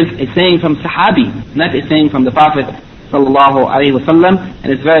 It is a saying from sahabi, not a saying from the Prophet sallallahu alaihi wasallam,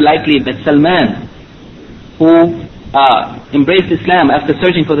 and it's very likely that Salman, who embraced Islam after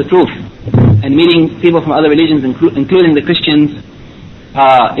searching for the truth and meeting people from other religions, including the Christians,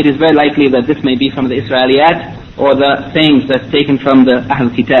 it is very likely that this may be from the Israeliyat or the sayings that's taken from the Ahl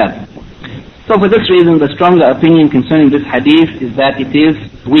Kitab. So for this reason, the stronger opinion concerning this hadith is that it is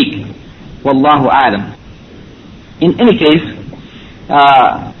weak. Wallahu a'lam. In any case,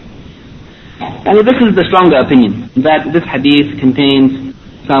 this is the stronger opinion, that this hadith contains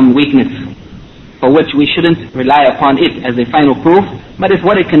some weakness, for which we shouldn't rely upon it as a final proof, but if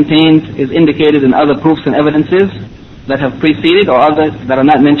what it contains is indicated in other proofs and evidences that have preceded or others that are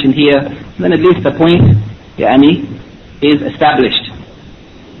not mentioned here, then at least the point is established.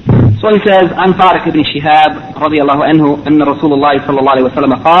 So he says, عن طارق بن شهاب رضي الله عنه أن رسول الله صلى الله عليه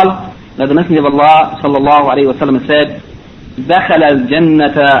وسلم قال, that the Messenger of Allah صلى الله عليه وسلم said, دخل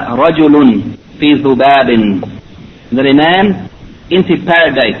الجنة رجل في ذباب, that a man entered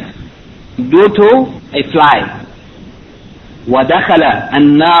paradise due to a fly. ودخل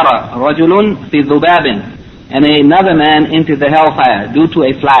النار رجل في ذباب, and another man entered the hellfire due to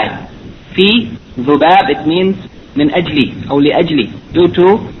a fly. في ذباب, it means من أجلي أو لأجلي, due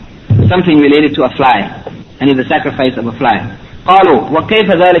to something related to a fly, and is the sacrifice of a fly. قالوا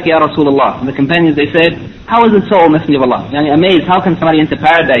وكيف ذلك يا رسول الله, the companions, they said, how is it so, Messenger of Allah? Amazed, how can somebody enter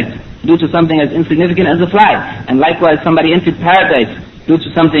paradise due to something as insignificant as a fly, and likewise somebody entered paradise due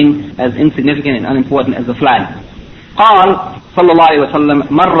to something as insignificant and unimportant as a fly. قال صلى الله عليه وسلم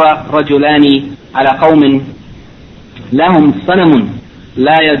مر رجلان على قوم لهم صنم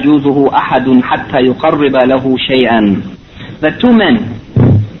لا يجوزه أحد حتى يقرب له شيئا. The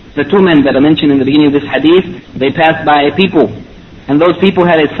two men that are mentioned in the beginning of this hadith, they passed by a people, and those people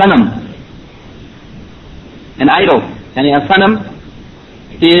had a sanam, an idol. And a sanam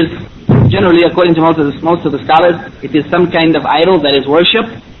is generally, according to most of the scholars, it is some kind of idol that is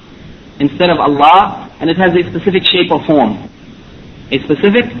worshipped instead of Allah, and it has a specific shape or form. A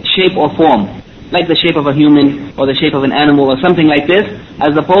specific shape or form, like the shape of a human or the shape of an animal or something like this,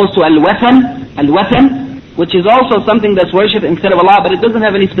 as opposed to al-watan, which is also something that's worshipped instead of Allah, but it doesn't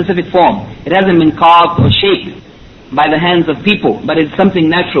have any specific form. It hasn't been carved or shaped by the hands of people, but it's something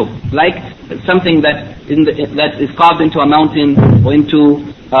natural, like something that is carved into a mountain or into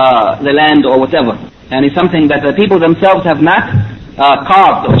the land or whatever. And it's something that the people themselves have not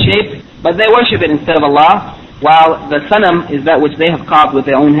carved or shaped, but they worship it instead of Allah, while the sanam is that which they have carved with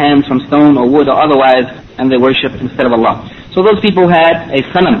their own hands from stone or wood or otherwise, and they worship instead of Allah. So those people had a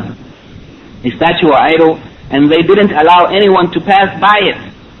sanam, a statue or idol, and they didn't allow anyone to pass by it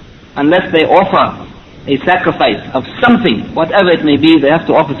unless they offer a sacrifice of something, whatever it may be. They have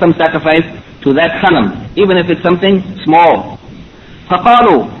to offer some sacrifice to that sanam, even if it's something small.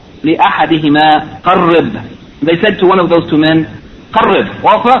 فَقَالُوا لِأَحَدِهِمَا قَرِّبْ. They said to one of those two men, قَرِّبْ,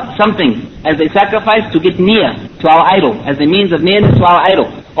 offer something as a sacrifice to get near to our idol, as a means of nearness to our idol.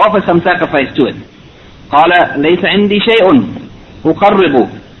 Offer some sacrifice to it. قَالَ لَيْسَ عِنْدِي شَيْءٌ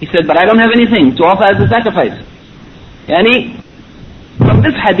أُقَرِّبُ. He said, but I don't have anything to offer as a sacrifice. Yani, from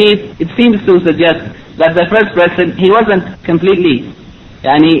this hadith, it seems to suggest that the first person, he wasn't completely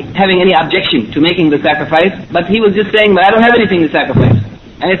having any objection to making the sacrifice, but he was just saying, but I don't have anything to sacrifice.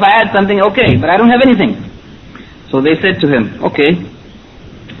 And if I had something, okay, but I don't have anything. So they said to him, okay.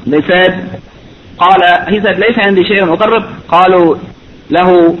 They said, he said, ليس عندي شيء أقرب. قالوا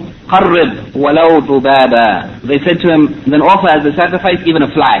له قرب ولو ذبابا. They said to him, then offer as a sacrifice even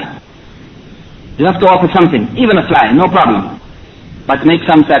a fly. You have to offer something, even a fly, no problem, but make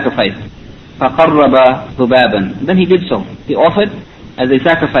some sacrifice. فقرب ذبابا. Then he did so. He offered as a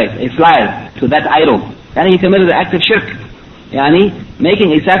sacrifice a fly to that idol. And he committed the act of shirk.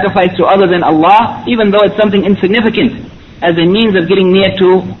 Making a sacrifice to other than Allah, even though it's something insignificant, as a means of getting near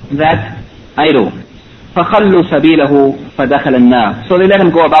to that idol. فَخَلُّوا سَبِيلَهُ فَدَخَلَ النَّارِ. So they let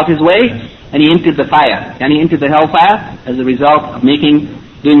him go about his way, and he entered the fire. He entered the hellfire as a result of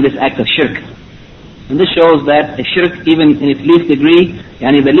doing this act of shirk. And this shows that a shirk, even in its least degree,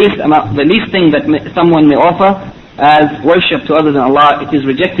 the least thing that someone may offer as worship to other than Allah, it is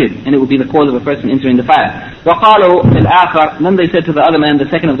rejected, and it will be the cause of a person entering the fire. وَقَالُوا لِلْآخَرِ. Then they said to the other man, the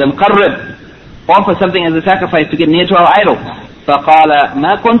second of them, قَرِّبْ, offer something as a sacrifice to get near to our idol. فَقَالَ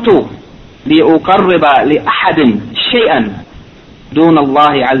مَا كُنْتُ لِأُقَرِّبَ لِأَحَدٍ شَيْئًا دُونَ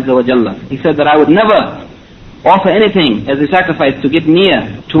اللَّهِ عَزَّ وَجَلَّ. He said that I would never offer anything as a sacrifice to get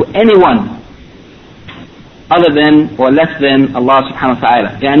near to anyone other than or less than Allah subhanahu wa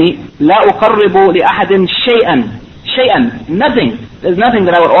ta'ala. لا أقرب لأحد شيئا, nothing. There's nothing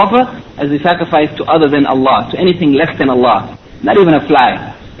that I would offer as a sacrifice to other than Allah, to anything less than Allah, not even a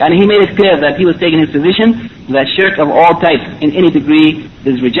fly. He made it clear that he was taking his position that shirk of all types in any degree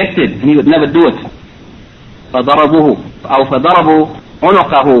is rejected, and he would never do it. فضربوه أو فضربوا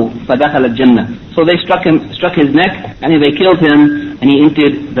عنقه فدخل الجنة. So they struck his neck, and they killed him, and he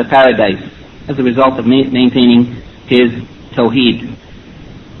entered the paradise as a result of maintaining his Tawheed.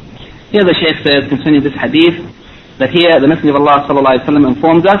 Here the Shaykh says concerning this hadith that here the Messenger of Allah sallallahu alaihi wasallam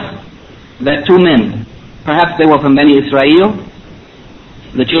informs us that two men, perhaps they were from Bani Israel,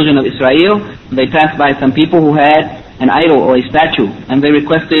 the children of Israel, they passed by some people who had an idol or a statue, and they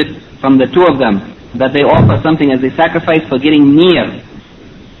requested from the two of them that they offer something as a sacrifice for getting near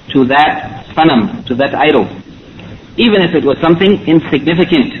to that sanam, to that idol, even if it was something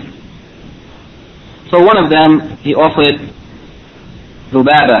insignificant. So one of them, he offered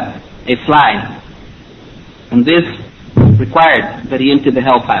dhubaba, a fly, and this required that he entered the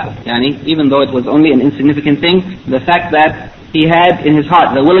hellfire. Even though it was only an insignificant thing, the fact that he had in his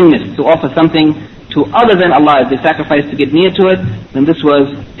heart the willingness to offer something to other than Allah as a sacrifice to get near to it, then this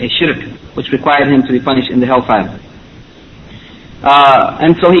was a shirk which required him to be punished in the hellfire.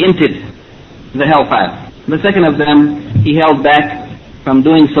 And so he entered the hellfire. The second of them, he held back from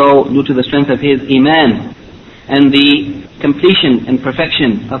doing so due to the strength of his iman and the completion and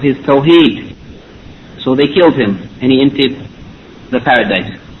perfection of his tawheed. So they killed him, and he entered the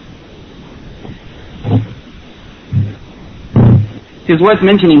paradise. It is worth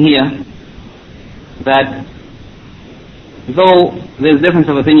mentioning here that though there is difference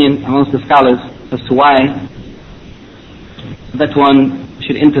of opinion amongst the scholars as to why that one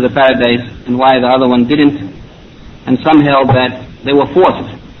should enter the paradise and why the other one didn't, and some held that they were forced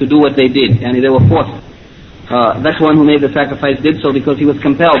to do what they did, and they were forced. That one who made the sacrifice did so because he was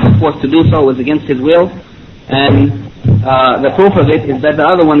compelled, forced to do so, was against his will, and the proof of it is that the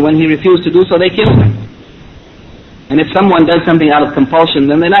other one, when he refused to do so, they killed him. And if someone does something out of compulsion,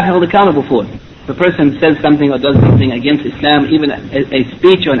 then they're not held accountable for it. the person says something or does something against Islam, even a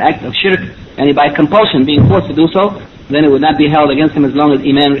speech or an act of shirk, and by compulsion being forced to do so, then it would not be held against him as long as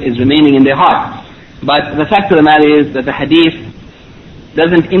Iman is remaining in their heart. But the fact of the matter is that the hadith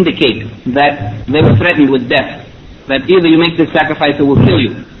doesn't indicate that they were threatened with death, that either you make this sacrifice or we'll kill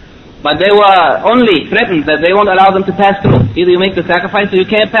you. But they were only threatened that they won't allow them to pass through. Either you make the sacrifice or you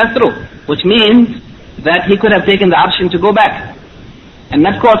can't pass through, which means that he could have taken the option to go back and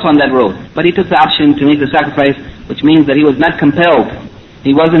not cross on that road. But he took the option to make the sacrifice, which means that he was not compelled.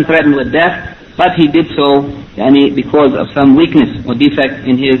 He wasn't threatened with death, but he did so because of some weakness or defect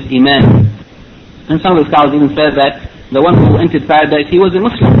in his Iman. And some of the scholars even said that the one who entered paradise, he was a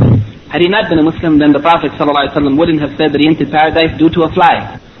Muslim. Had he not been a Muslim, then the Prophet ﷺ wouldn't have said that he entered paradise due to a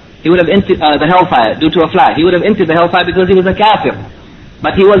fly. He would have entered the hellfire due to a fly. He would have entered the hellfire because he was a kafir.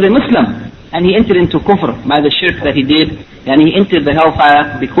 But he was a Muslim, and he entered into kufr by the shirk that he did, and he entered the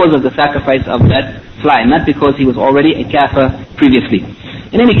hellfire because of the sacrifice of that fly, not because he was already a kafir previously.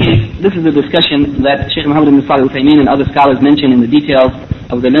 In any case, this is a discussion that Shaykh Muhammad ibn Salih al-Uthaymeen and other scholars mention in the details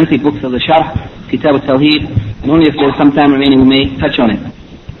of the lengthy books of the Sharh, Kitab al-Tawheed, and only if there's some time remaining we may touch on it.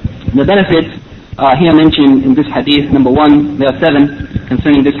 The benefits here mentioned in this hadith, number one, there are 7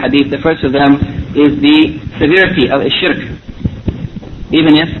 concerning this hadith. The first of them is the severity of a shirk,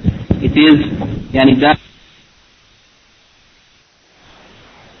 even if it is done.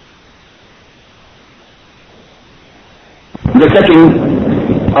 The second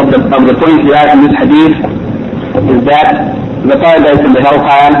of the points we have in this hadith is that the paradise and the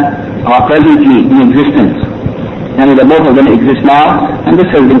hellfire are presently in existence, and that both of them exist now, and this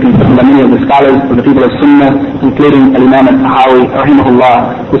has been confirmed by many of the scholars of the people of Sunnah, including Al-Imam al-Tahawi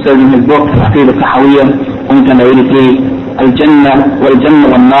rahimahullah, who says in his book Aqidah al-Tahawiyya, point number 83, Al-Jannah wal-Jannah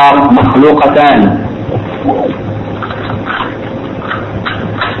wal-Nar makhluqatan.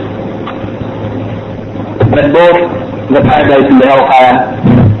 That both the paradise and the hellfire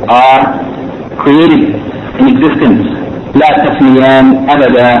are created in existence. لا تفنيان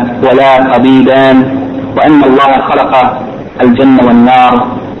أبدا ولا تبيدان وأن الله خلق الجنة والنار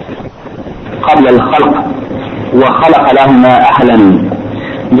قبل الخلق وخلق لهما أهلا.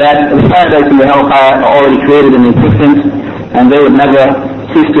 That the paradise and the hellfire are already created in existence, and they would never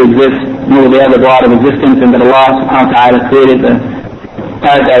cease to exist, nor would they ever go out of existence, and that Allah subhanahu wa ta'ala created the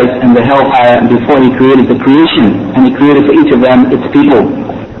paradise and the hellfire before He created the creation, and He created for each of them its people.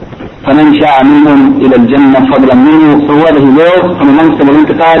 فَمَنْ شَاءَ مِنْهُمْ إِلَى الْجَنَّةِ فَضْلًا مِنْهُ. So whoever He wills from amongst them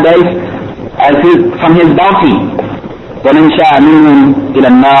into paradise from His bounty. وَمَنْ شَاءَ مِنْهُمْ إِلَى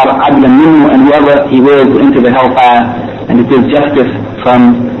النَّارِ عَدْلًا مِنْهُ. And whoever He wills into the hellfire, and it is justice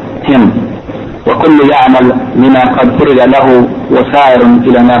from Him. وَكُلُّ يَعْمَلْ لِمَا قَدْ فُرِضَ لَهُ وَسَائِرٌ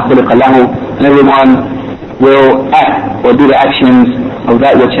إِلَى مَا خُلِقَ لَهُ. And everyone will act or do the actions of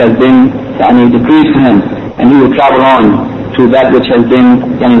that which has been decreed for him, and he will travel on to that which has been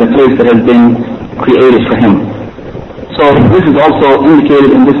the place that has been created for him. So this is also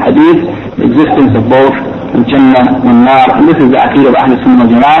indicated in this hadith, the existence of both the Jannah and Nar, and this is the Aqeedah of Ahl Sunnah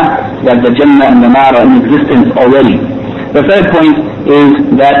wal Jama'ah, that the Jannah and the Nar are in existence already. The third point is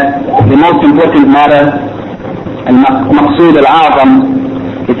that the most important matter, al-maqsood al-a'zam,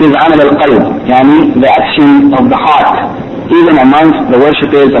 it is amal al-qalb, the action of the heart, even amongst the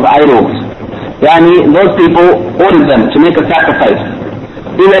worshippers of idols. Those people ordered them to make a sacrifice,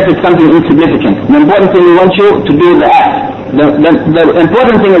 even if it's something insignificant. The important thing we want you to do the act. The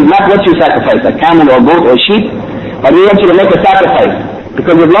important thing is not what you sacrifice, a camel or a goat or a sheep, but we want you to make a sacrifice.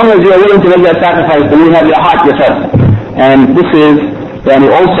 Because as long as you are willing to make that sacrifice, then you have your heart with us. And this is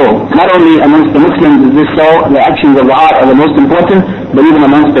also, not only amongst the Muslims is this so, the actions of the heart are the most important, but even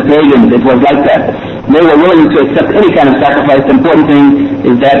amongst the pagans it was like that. They were willing to accept any kind of sacrifice. The important thing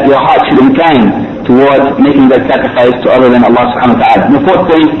is that your heart should incline towards making that sacrifice to other than Allah subhanahu wa ta'ala. The fourth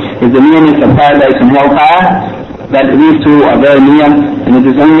point is the nearness of paradise and hellfire, that these two are very near, and it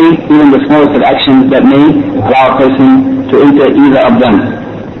is only even the smallest of actions that may allow a person to enter either of them.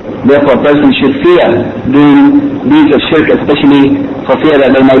 Therefore a person should fear doing deeds of shirk, especially for fear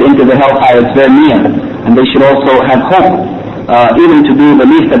that they might enter the hellfire. It's very near, and they should also have hope even to do the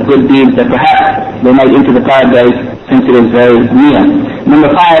least of good deeds, that perhaps they might enter the paradise, since it is very near.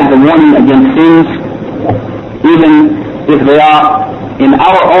 Number 5, the warning against sins, even if they are in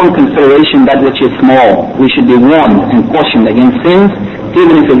our own consideration that which is small. We should be warned and cautioned against sins,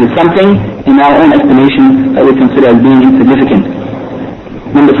 even if it is something in our own estimation that we consider as being insignificant.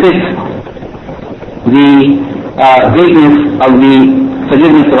 Number 6, the greatness of the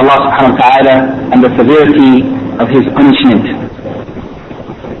forgiveness of Allah subhanahu wa ta'ala and the severity of His punishment.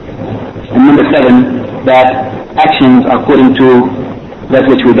 And number 7, that actions according to that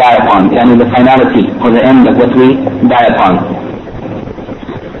which we die upon, yani the finality or the end of what we die upon.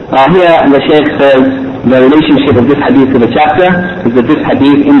 Here the Shaykh says the relationship of this hadith to the chapter is that this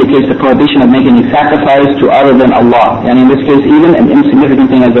hadith indicates the prohibition of making a sacrifice to other than Allah. And in this case even an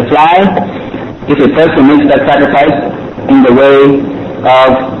insignificant thing as a fly, if a person makes that sacrifice in the way of,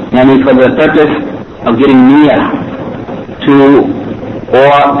 for the purpose of getting near to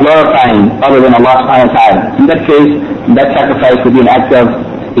or glorifying other than Allah subhanahu wa ta'ala, in that case that sacrifice would be an act of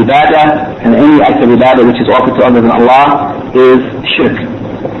ibadah, and any act of ibadah which is offered to other than Allah is shirk.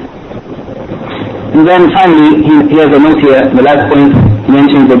 And then finally, he has a note here, the last point, he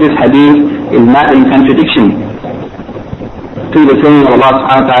mentions that this hadith is not in contradiction to the saying of Allah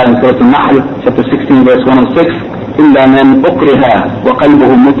subhanahu wa ta'ala in Surah Al-Nahl, chapter 16, verse 106, إِلَّا مَنْ أُكْرِهَ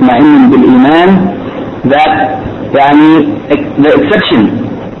وَقَلْبُهُ مُطْمَئِنٌ بِالْإِيمَانِ, that the exception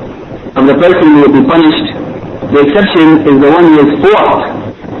of the person who will be punished, the exception is the one who is forced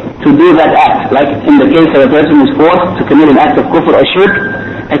to do that act, like in the case of a person who is forced to commit an act of kufr or shirk,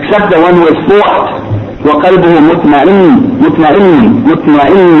 except the one who is forced, وَقَلْبُهُ مُطْمَئِنٌ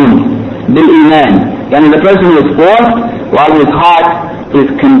بِالْإِيمَانِ, and the person who is forced while his heart is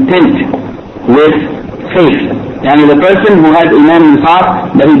content with faith. And the person who has iman in his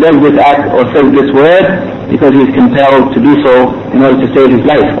heart, that he does this act or says this word because he is compelled to do so in order to save his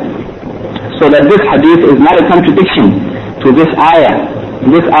life. So that this hadith is not a contradiction to this ayah.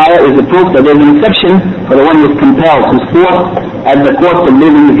 This ayah is a proof that there is an exception for the one who is compelled, who is forced at the cost of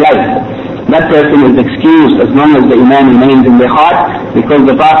living his life. That person is excused as long as the iman remains in their heart, because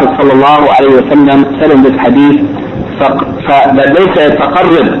the Prophet sallallahu alayhi wa sallam said in this hadith that they said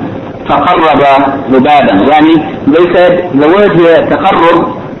فَقَرَّبَ ذُبَابًا, they said the word here تَقَرُّب,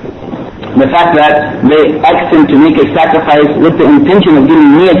 the fact that they asked him to make a sacrifice with the intention of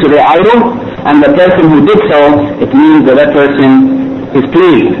getting near to their idol, and the person who did so, it means that that person is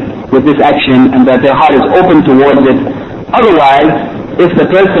pleased with this action and that their heart is open towards it. Otherwise, if the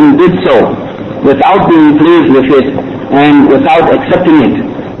person did so without being pleased with it and without accepting it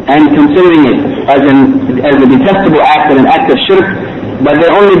and considering it as a detestable act and an act of shirk, but they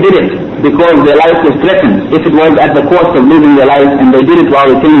only did it because their life was threatened, if it was at the cost of losing their life and they did it while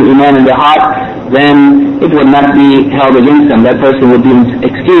retaining iman in their heart, then it would not be held against them. That person would be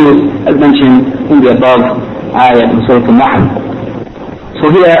excused, as mentioned in the above ayah in Surah Al-Nahl. So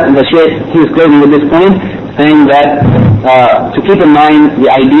here the Shaykh, he is closing with this point, saying that to keep in mind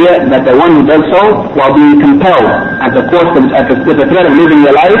the idea that the one who does so while being compelled at the cost of, with the threat of losing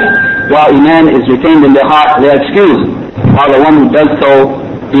their life, while iman is retained in their heart, they are excused, while the one who does so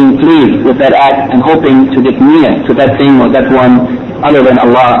being pleased with that act and hoping to get near to that thing or that one other than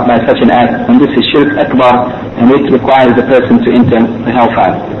Allah by such an act, and this is shirk akbar, and it requires the person to enter the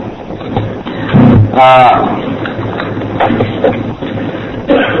hellfire.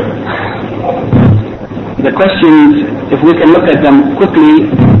 The questions, if we can look at them quickly,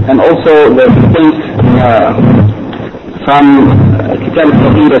 and also the points from Kitab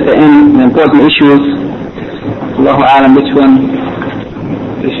al-Tawheed at the end, the important issues. Allahu A'lam, which one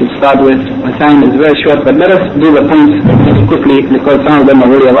we should start with. My time is very short, but let us do the points quickly because some of them are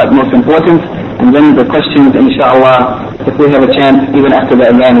really of utmost importance, and then the questions, inshallah, if we have a chance, even after the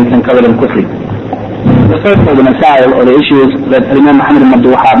adhan, we can cover them quickly. The first of the masail, or the issues that Imam Muhammad ibn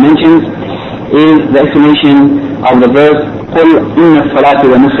Abdul Wahhab mentions, is the explanation of the verse قُلْ إِنَّ الصَّلَاةِ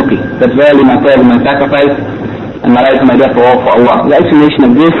وَنُسُكِي, that verily my prayer and my sacrifice and my life and my death are all for Allah. The explanation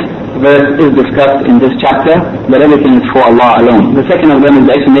of this verse is discussed in this chapter, that everything is for Allah alone. The second of them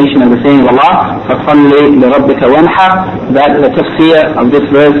is the explanation of the saying of Allah, فَصَلِّ لِرَبِّكَ وَانْحَرْ, that the tafsir of this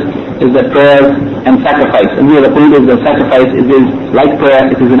verse is that prayers and sacrifice. And here the point is that sacrifice is like prayer,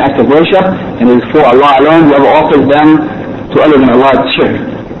 it is an act of worship, and it is for Allah alone. Whoever offers them to other than Allah is shirk.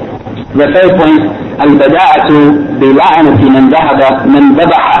 The third point, البداءة بلعنة من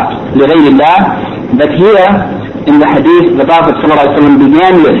ذبح لغير الله, that here in the hadith the Prophet ﷺ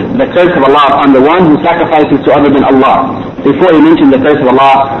began with the curse of Allah upon the one who sacrifices to other than Allah, before he mentioned the curse of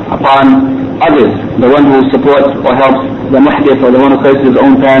Allah upon others, the one who supports or helps the muhdith, or the one who curses his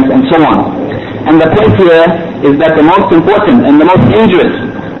own parents, and so on. And the point here is that the most important and the most dangerous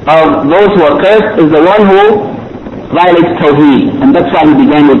of those who are cursed is the one who violates Tawheed, and that's why he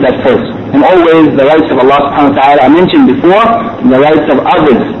began with that first. And always the rights of Allah subhanahu wa ta'ala are mentioned before the rights of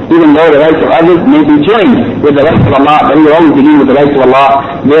others, even though the rights of others may be joined with the rights of Allah, but he will always begin with the rights of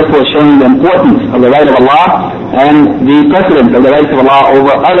Allah, therefore showing the importance of the right of Allah and the precedence of the rights of Allah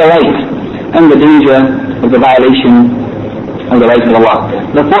over other rights, and the danger of the violation of the rights of Allah.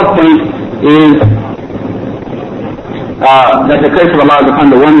 The fourth point is that the curse of Allah is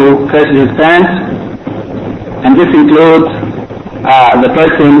upon the one who curses his parents, and this includes the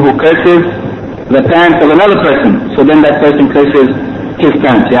person who curses the parents of another person, so then that person curses his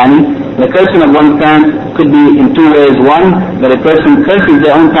parents. The cursing of one's parents could be in two ways. One, that a person curses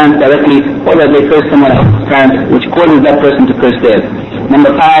their own parents directly, or that they curse someone else's parents, which causes that person to curse theirs.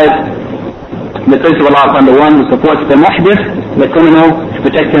 Number 5, the curse of Allah upon the one who supports the muhdith, the criminal, to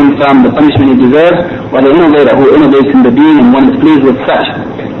protect him from the punishment he deserves, or the innovator who innovates in the deen and one is pleased with such.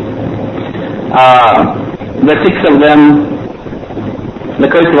 The 6 of them, the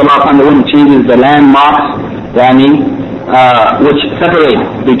curse of Allah upon the one who changes the landmarks, which separate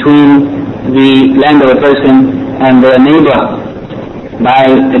between the land of a person and their neighbor by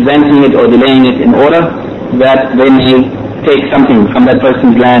advancing it or delaying it in order that they may take something from that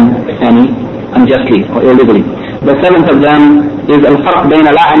person's land unjustly or illegally. The 7th of them is al-farq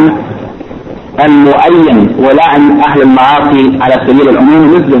bayna la'an al-mu'ayyan wa la'an ahl al-ma'asi ala sabil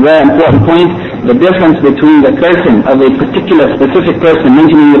al-umum. This is a very important point. The difference between the cursing of a particular specific person,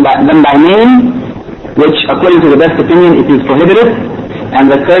 mentioning them by name, which according to the best opinion it is prohibited, and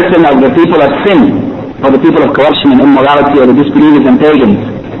the cursing of the people of sin, or the people of corruption and immorality, or the disbelievers and pagans,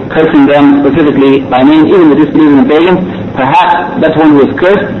 cursing them specifically by name, even the disbelievers and pagans. Perhaps that one who is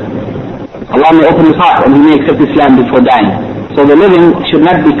cursed, Allah may open his heart and he may accept Islam before dying. So the living should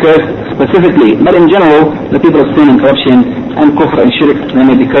not be cursed specifically, but in general, the people of sin and corruption and kufr and shirk, they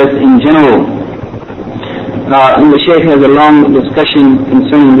may be cursed in general. And the Shaykh has a long discussion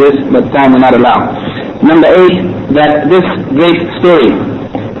concerning this, but time will not allow. Number 8, that this great story,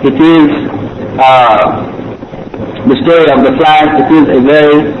 it is the story of the fly. It is a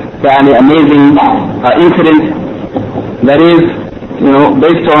very amazing incident that is,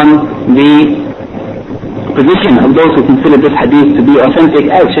 based on the position of those who consider this hadith to be authentic,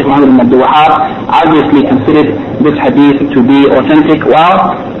 as Shaykh Muhammad ibn Abdul Wahhab obviously considered this hadith to be authentic,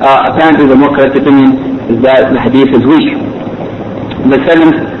 while apparently the more correct opinion is that the hadith is weak. The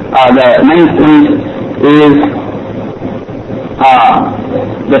 9th point is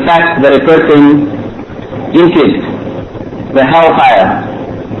the fact that a person entered the hellfire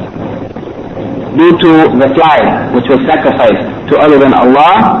due to the fly which was sacrificed to other than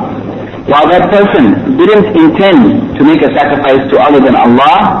Allah, while that person didn't intend to make a sacrifice to other than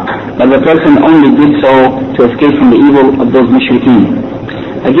Allah, but the person only did so to escape from the evil of those mushrikeen.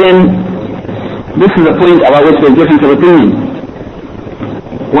 Again, this is a point about which there is difference of opinion.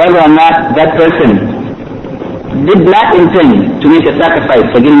 Whether or not that person did not intend to make a sacrifice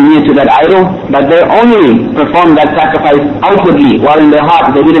for getting near to that idol, but they only performed that sacrifice outwardly, while in their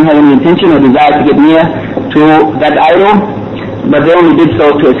heart they didn't have any intention or desire to get near to that idol, but they only did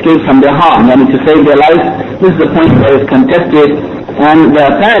so to escape from their harm, to save their life. This is the point that is contested, and the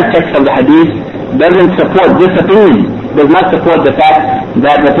apparent text of the hadith doesn't support this opinion, does not support the fact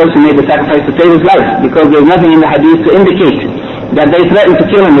that the person made the sacrifice to save his life, because there is nothing in the hadith to indicate that they threatened to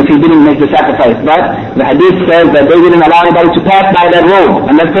kill him if he didn't make the sacrifice. But the hadith says that they didn't allow anybody to pass by that road,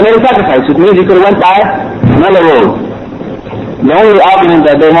 and that's another sacrifice, which means he could have went by another road. The only argument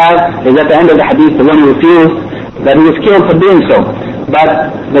that they have is at the end of the hadith, the one who refused, that he was killed for doing so.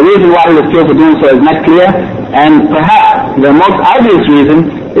 But the reason why he was killed for doing so is not clear, and perhaps the most obvious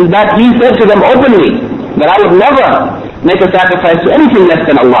reason is that he said to them openly that I would never make a sacrifice to anything less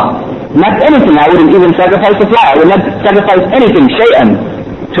than Allah. Not anything. I wouldn't even sacrifice a fly. I would not sacrifice anything, shay'an,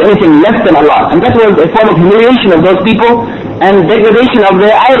 to anything less than Allah. And that was a form of humiliation of those people and degradation of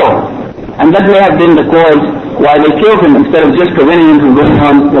their idol. And that may have been the cause why they killed him instead of just preventing him from going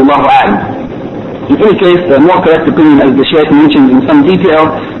on. Wallahu a'lam. In any case, the more correct opinion, as the Shaykh mentions in some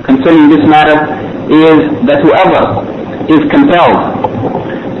detail concerning this matter, is that whoever is compelled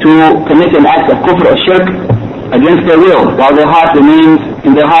to commit an act of kufr or shirk against their will, while their heart remains,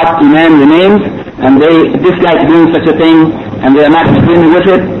 in their heart Iman remains, and they dislike doing such a thing, and they are not agreeing with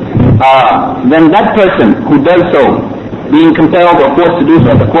it, then that person who does so, being compelled or forced to do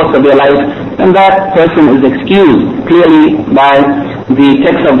so in the course of their life, then that person is excused clearly by the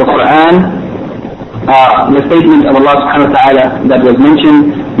text of the Quran, the statement of Allah subhanahu wa ta'ala that was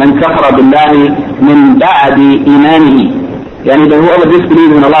mentioned, Man kafara billahi min ba'di imanihi. Yani that whoever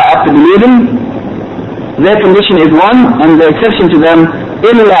disbelieves in Allah after believing, their condition is one, and the exception to them,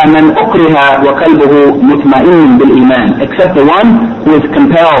 إِلَّا مَنْ أُكْرِهَا وَقَلْبُهُ مُطْمَئِنٌ بِالْإِيمَانِ, except the one who is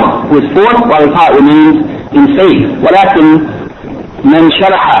compelled, who is forced while his heart remains in faith. وَلَكِنْ مَنْ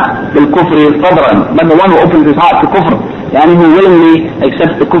شَرَحَ بِالْكُفْرِ صَدْرًا, but the one who opens his heart to kufr, yani who willingly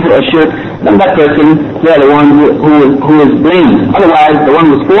accepts the kufr or shirk, then that person, they are the one who is blamed. Otherwise, the one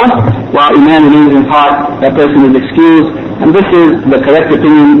who is forced while Iman remains in his heart, that person is excused. And this is the correct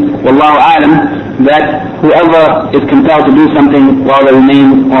opinion, wallahu a'lam. that whoever is compelled to do something while they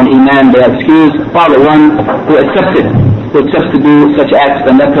remain on Iman, they are excused, while the one who accepts to do such acts,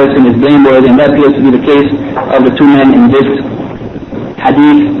 then that person is blameworthy, and that appears to be the case of the two men in this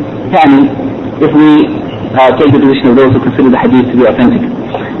hadith. If we take the position of those who consider the hadith to be authentic.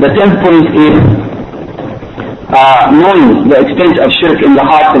 The 10th point is knowing the extent of shirk in the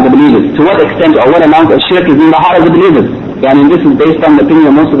hearts of the believers. To what extent or what amount of shirk is in the heart of the believers? And this is based on the opinion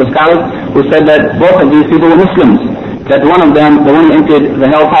of most of the scholars who said that both of these people were Muslims. That one of them, the one who entered the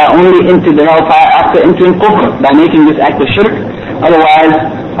hellfire, only entered the hellfire after entering kufr, by making this act of shirk. Otherwise,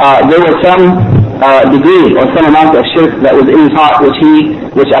 there was some degree or some amount of shirk that was in his heart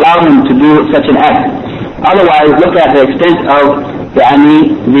which allowed him to do such an act. Otherwise, look at the extent of the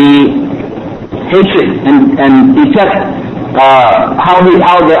hatred and detest how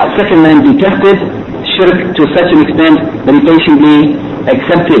the second man detested shirk to such an extent that he patiently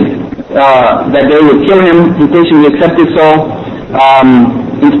accepted that they would kill him. He patiently accepted. So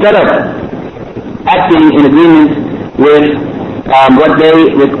instead of acting in agreement with what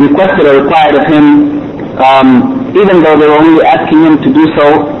they requested or required of him, even though they were only asking him to do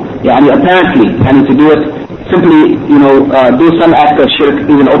so, apparently, and to do it simply, do some act of shirk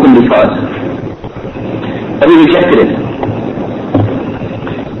even openly for us. But he rejected it.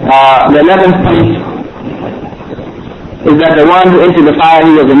 The 11th point is that the one who entered the fire,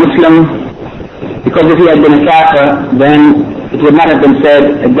 he was a Muslim, because if he had been a kafir, then it would not have been said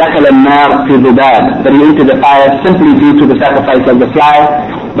دخل النار في ذباب, that he entered the fire simply due to the sacrifice of the fly,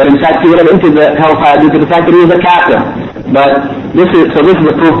 but in fact he would have entered the hellfire due to the fact that he was a kafir. But this is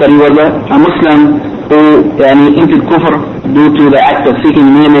a proof that he was a Muslim who entered kufr due to the act of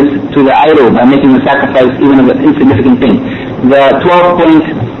seeking nearness to the idol by making a sacrifice even of an insignificant thing. The 12th point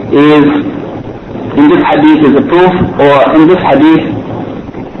is, in this hadith is a proof, or in this hadith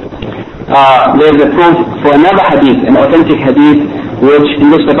there is a proof for another hadith, an authentic hadith, in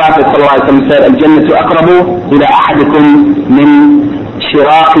which the Prophet ﷺ said, الجنة أقرب إلى أحدكم من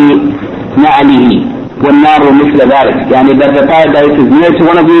شراق نعله والنار مثل ذلك. That the paradise is near to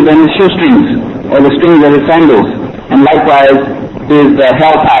one of you than his shoestrings or the strings of his sandals, and likewise is the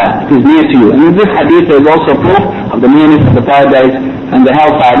hellfire is near to you. And in this hadith there is also proof of the nearness of the paradise and the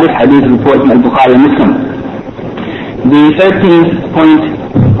hellfire. This hadith is reported by Bukhari and Muslim. The 13th point,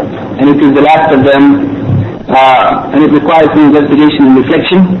 and it is the last of them, and it requires some investigation and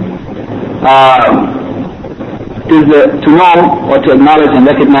reflection, is to know or to acknowledge and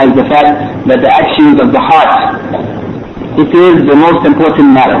recognize the fact that the actions of the heart, it is the most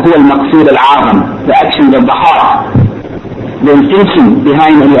important matter. هو المقصود العظم, the actions of the heart, the intention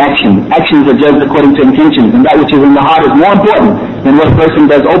behind any action. Actions are judged according to intentions, and that which is in the heart is more important than what a person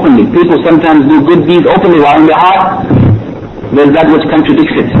does openly. People sometimes do good deeds openly, while in their heart there's that which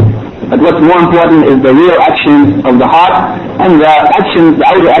contradicts it. But what's more important is the real actions of the heart, and the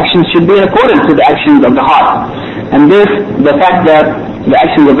outer actions should be in accordance to the actions of the heart. And the fact that the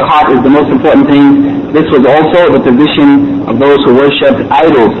actions of the heart is the most important thing, this was also the position of those who worshipped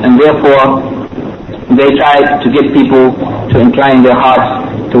idols, and therefore they tried to get people to incline their hearts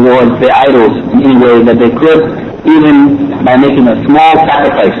towards their idols in any way that they could, even by making a small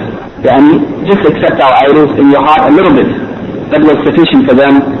sacrifice. Just accept our idols in your heart a little bit. That was sufficient for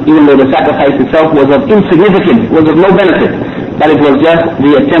them, even though the sacrifice itself was of insignificance, was of no benefit, but it was just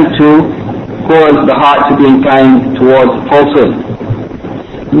the attempt to cause the heart to be inclined towards falsehood.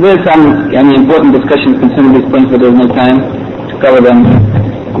 There are some important discussions concerning these points, but there is no time to cover them.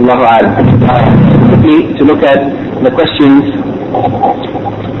 Allahu A'lam. Simply to look at the questions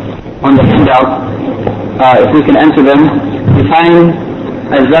on the handout, if we can answer them. Define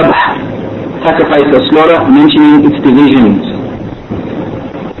al-zabh, sacrifice or slaughter, mentioning its divisions.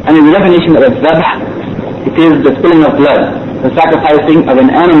 And in the definition of al-zabh, it is the spilling of blood, the sacrificing of an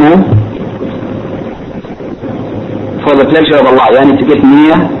animal for the pleasure of Allah, to get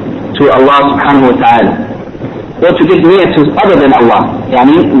near to Allah subhanahu wa ta'ala, or to get near to other than Allah. The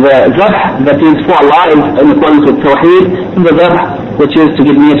zabh that is for Allah is in accordance with Tawheed, and the zabh which is to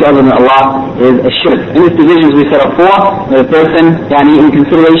get near to other than Allah is a shirk. In these divisions we set up four. The person, in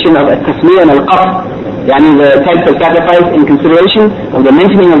consideration of al-tasmiyah and al-qasd, the types of sacrifice in consideration of the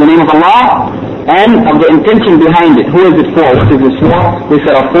mentioning of the name of Allah and of the intention behind it. Who is it for? What is this for? We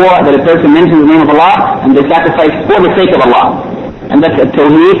set up four, that a person mentions the name of Allah and they sacrifice for the sake of Allah. And that's a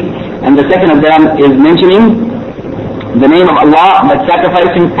Tawheed. And the second of them is mentioning the name of Allah but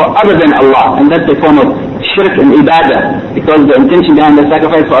sacrificing for other than Allah. And that's a form of shirk and ibadah, because the intention behind the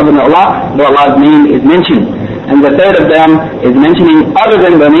sacrifice for other than Allah, though Allah's name is mentioned. And the third of them is mentioning other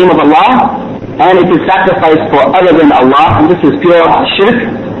than the name of Allah, and it is sacrificed for other than Allah, and this is pure shirk.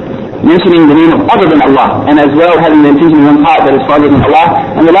 mentioning the name of other than Allah, and as well having the intention in one's heart that is for other than Allah.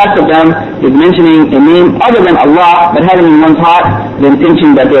 And the last of them is mentioning a name other than Allah, but having in one's heart the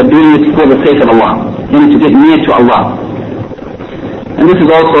intention that they are doing it for the sake of Allah, and to get near to Allah. And this is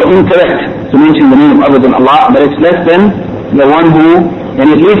also incorrect to mention the name of other than Allah, but it's less than the one who, and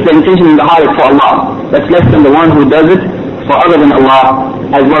at least the intention in the heart is for Allah. That's less than the one who does it for other than Allah,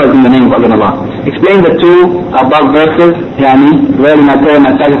 as well as in the name of other than Allah. Explain the two above verses, verily my prayer,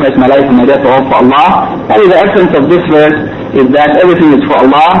 my sacrifice, my life and my death are all for Allah. The essence of this verse is that everything is for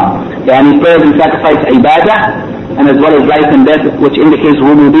Allah. Prayers and sacrifice ibadah, and as well as life and death, which indicates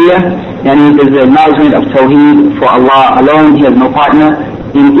rububiyyah. It is the acknowledgement of Tawheed for Allah alone. He has no partner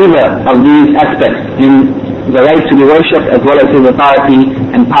in either of these aspects, in the right to be worshipped as well as His authority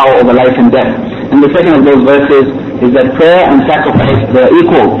and power over life and death. And the second of those verses is that prayer and sacrifice, they are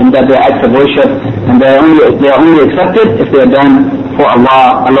equal in that they are acts of worship, and they are only accepted if they are done for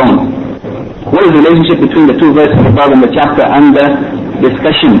Allah alone. What is the relationship between the two verses above in the chapter and the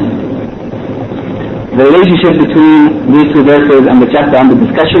discussion? The relationship between these two verses and the chapter and the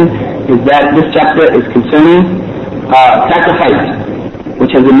discussion is that this chapter is concerning sacrifice,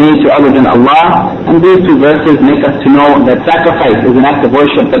 which has been made to other than Allah, and these two verses make us to know that sacrifice is an act of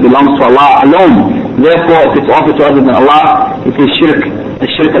worship that belongs to Allah alone. Therefore, if it's offered to other than Allah, it is shirk, a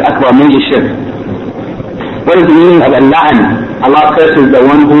shirk al-akbar, major shirk. What is the meaning of al-la'an? Allah curses the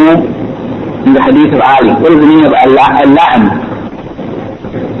one who, in the hadith of Ali. What is the meaning of al-la'an?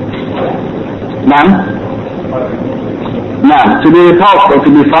 To be repulsed or to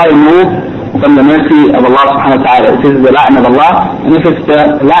be far removed from the mercy of Allah subhanahu wa ta'ala. This is the la'an of Allah. And if it's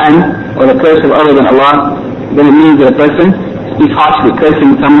the la'an or the curse of other than Allah, then it means that a person speaks harshly,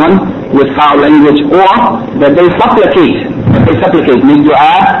 cursing someone with foul language, or that they supplicate, make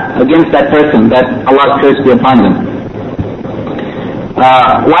dua against that person, that Allah's curse be upon them.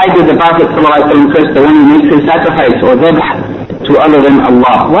 Why did the Prophet ﷺ curse the one who makes his sacrifice or dhabh to other than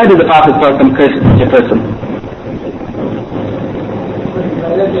Allah? Why did the Prophet ﷺ curse such a person?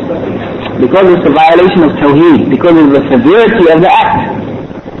 Because it's a violation of Tawheed, because of the severity of the act.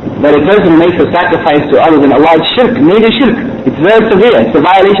 That a person makes a sacrifice to other than Allah, it's shirk, major shirk. It's very severe, it's a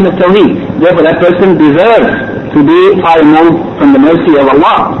violation of Tawheed. Therefore that person deserves to be far removed from the mercy of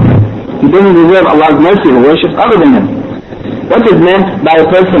Allah. He doesn't deserve Allah's mercy who worships other than Him. What is meant by a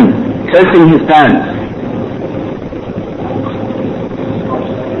person cursing his parents?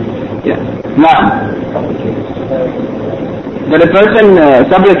 That a person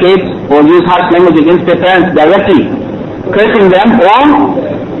supplicates or use harsh language against their parents directly, cursing them,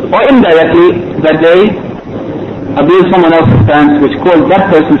 or indirectly, that they abuse someone else's parents, which causes that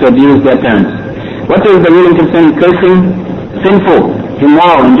person to abuse their parents. What is the ruling concerning cursing sinful,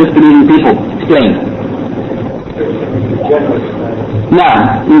 immoral, and disbelieving people? Explain.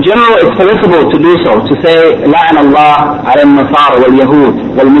 In general it's permissible to do so, to say لعن الله على النصارى واليهود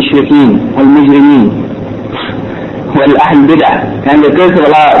والمشركين والمجرمين والأهل بدع, and the curse of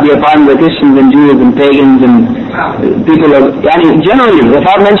Allah be upon the Christians and Jews and pagans and people of, generally,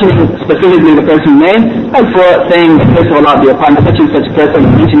 without mentioning specifically the person's name, as for saying the curse of Allah be upon such and such person,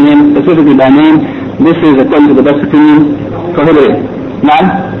 mentioning him specifically by name, this is, according to the best opinion, prohibited.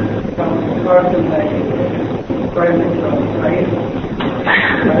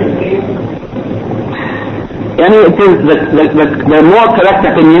 It is the more correct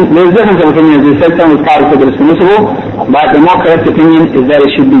opinion. There is difference of opinion, as we said. Some scholars say that it's permissible, but the more correct opinion is that it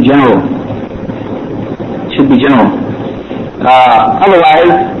should be general.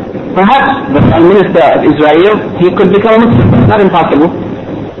 Otherwise, perhaps the Prime Minister of Israel, he could become a Muslim. It's not impossible.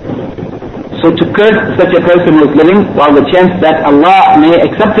 So to curse such a person who is living, while the chance that Allah may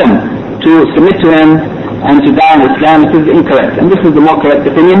accept him, to submit to him and to die in Islam, it is incorrect. And this is the more correct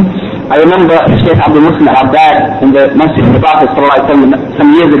opinion. I remember Sheikh Abdul Muslim al-Abbad in the Masjid of the Prophet some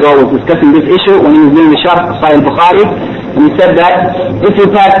years ago was discussing this issue when he was doing the Sharh of Sahih al-Bukhari, and he said that if you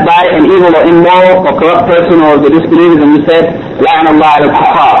pass by an evil or immoral or corrupt person or the disbelievers and you said لَعْنَ اللَّهَ عَلَى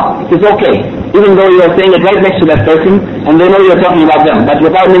الْكُفَّارِ, it is okay, even though you are saying it right next to that person and they know you are talking about them, but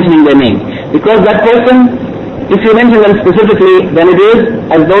without mentioning their name, because that person, if you mention them specifically, then it is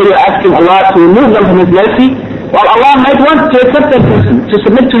as though you are asking Allah to remove them from His mercy, while Allah might want to accept that person, to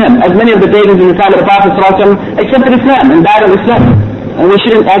submit to Him, as many of the pagans in the time of the Prophet ﷺ accepted Islam and died on Islam. And we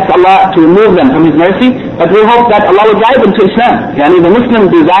shouldn't ask Allah to remove them from His mercy, but we hope that Allah will guide them to Islam. The Muslim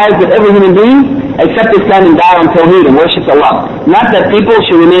desires that every human being accept Islam and die on Tawheed and worships Allah. Not that people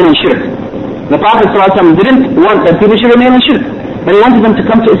should remain in shirk. The Prophet ﷺ didn't want that people should remain in shirk, but he wanted them to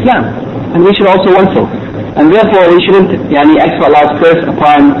come to Islam. And we should also want so. And therefore we shouldn't ask for Allah's curse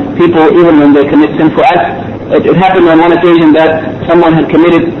upon people even when they commit sinful acts. It happened on one occasion that someone had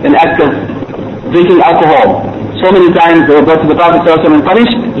committed an act of drinking alcohol. So many times they were brought to the Prophet and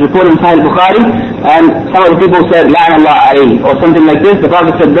punished, reported in Sahih Bukhari, and some of the people said, La'an Allah alayhi, or something like this. The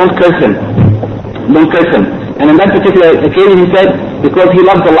Prophet said, don't curse him. Don't curse him. And on that particular occasion he said, because he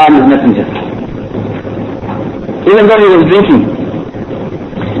loves Allah and His Messenger. Even though he was drinking.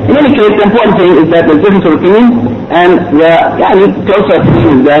 In any case, the important thing is that there's difference of opinion, and the closer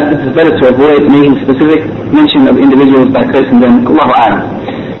opinion is that it is better to avoid making specific mention of individuals by cursing them. Allahu A'lam.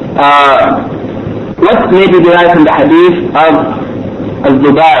 What may be derived from the hadith of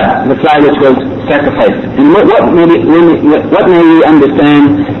al-Zubad, the fly which was sacrificed? And what may we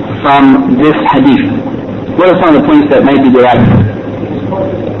understand from this hadith? What are some of the points that might be derived?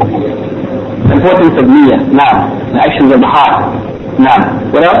 The importance of niyyah, now, the actions of the heart. Now,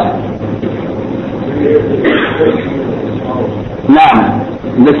 what else? Now,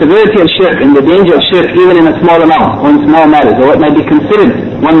 the severity of shirk and the danger of shirk even in a small amount or in small matters, or what might be considered,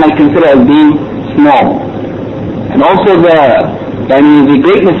 one might consider as being small. And also the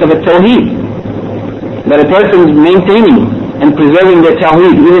greatness of a Tawheed, that a person is maintaining and preserving their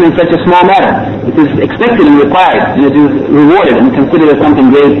Tawheed even in such a small matter. It is expected and required, and it is rewarded and considered as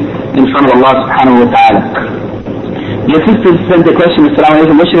something great in front of Allah subhanahu wa ta'ala. The sister sent the question, Assalamu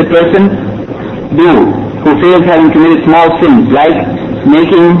alaikum, what should a person do who fails having committed small sins like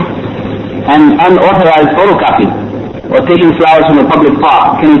making an unauthorized photocopy or taking flowers from a public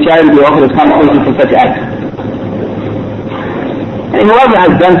park? Can a charity be offered as compensation for such acts? And whoever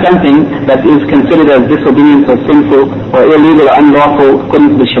has done something that is considered as disobedience or sinful or illegal or unlawful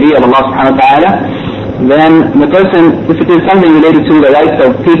according to the Sharia of Allah subhanahu wa ta'ala, then the person, if it is something related to the rights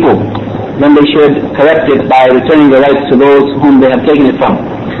of people, then they should correct it by returning the rights to those whom they have taken it from.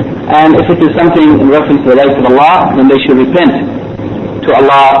 And if it is something in reference to the rights of Allah, then they should repent to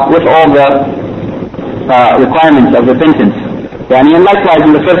Allah with all the requirements of repentance. And likewise,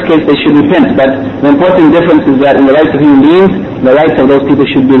 in the first case, they should repent. But the important difference is that in the rights of human beings, the rights of those people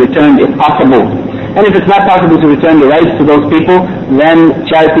should be returned if possible. And if it's not possible to return the rights to those people, then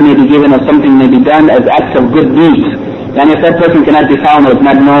charity may be given or something may be done as acts of good deeds. And if that person cannot be found or is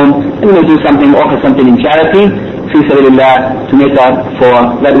not known, then may do something, offer something in charity, fi sabilillah, to make up for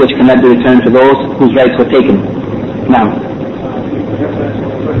that which cannot be returned to those whose rights were taken. Now.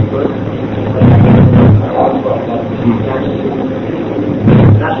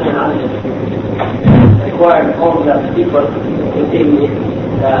 Required all the people to take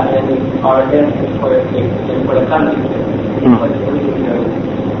our identity for the country.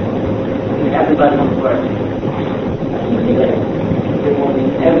 Everybody must work.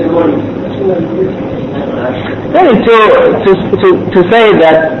 Really, to say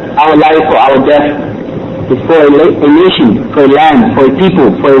that our life or our death is for a nation, for a land, for a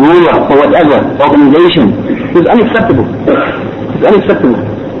people, for a ruler, for whatever organization, is unacceptable. It's unacceptable.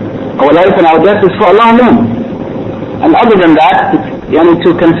 Our life and our death is for Allah alone. And other than that, to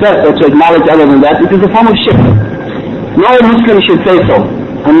confess or to acknowledge other than that, it is a form of shirk. No Muslim should say so,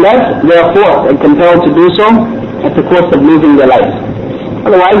 unless they are forced and compelled to do so at the cost of losing their lives.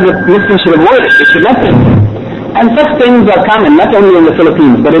 Otherwise, the Muslim should avoid it. It should not say. And such things are common, not only in the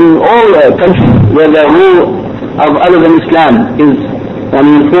Philippines, but in all countries where the rule of other than Islam is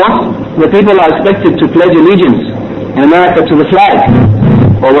enforced. The people are expected to pledge allegiance in America to the flag,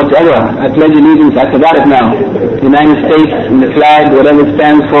 or whatever. I pledge allegiance, I forgot it now. United States, the flag, whatever it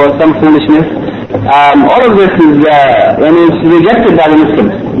stands for, some foolishness. All of this is rejected by the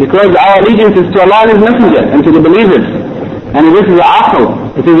Muslims, because our allegiance is to Allah and His Messenger, and to the believers. And this is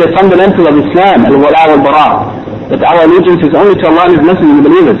it is a fundamental of Islam, al-wala wal-bara, that our allegiance is only to Allah and His Messenger and the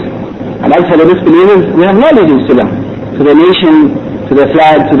believers. And as for the disbelievers, we have no allegiance to them, to their nation, to their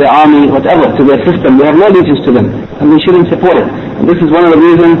flag, to their army, whatever, to their system. We have no allegiance to them, and we shouldn't support it. And this is one of the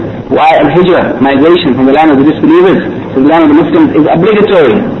reasons why al-hijrah, migration from the land of the disbelievers to the land of the Muslims, is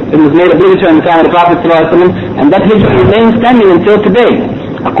obligatory. It was made obligatory in the time of the Prophet ﷺ, and that hijrah remains standing until today,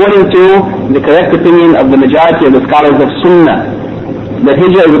 according to the correct opinion of the majority of the scholars of Sunnah. That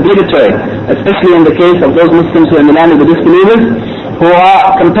hijrah is obligatory, especially in the case of those Muslims who are in the land of the disbelievers, who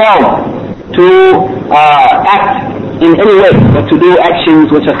are compelled to act in any way, but to do actions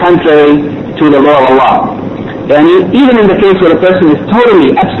which are contrary to the law of Allah. And even in the case where a person is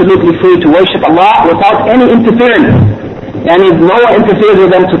totally, absolutely free to worship Allah without any interference, and if no one interferes with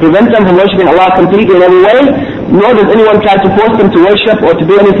them to prevent them from worshiping Allah completely in every way, nor does anyone try to force them to worship or to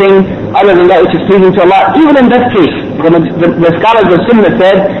do anything other than that which is pleasing to Allah, even in that case, the scholars of Sunnah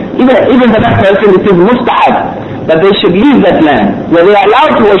said, even for that person it is mustahab, that they should leave that land, where they are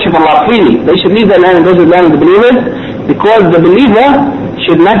allowed to worship Allah freely. They should leave that land and go to the land of the believers, because the believer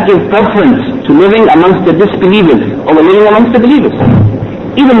should not give preference to living amongst the disbelievers over living amongst the believers,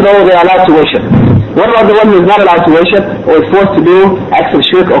 even though they are allowed to worship. What about the one who is not allowed to worship or is forced to do acts of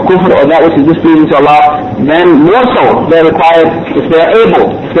shirk or kufr or that which is displeasing to Allah? Then more so they're required, if they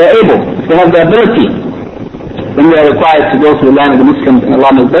have the ability, then they are required to go to the land of the Muslims and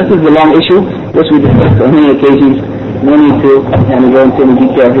Allah knows. This is the long issue which we discussed on many occasions. No need to go into any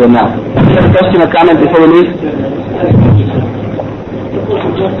detail here now. Any other question or comment before we leave?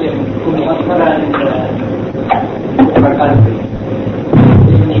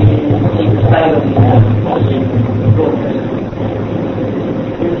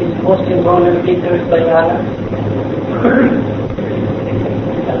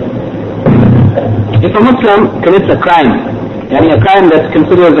 If a Muslim commits a crime, a crime that's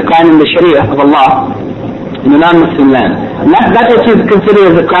considered as a crime in the Sharia of Allah, in a non-Muslim land, not that which is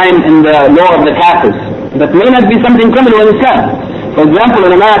considered as a crime in the law of the Kafirs, but may not be something criminal in Islam. For example,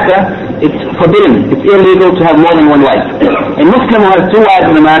 in America, it's forbidden, it's illegal to have more than one wife. A Muslim who has two wives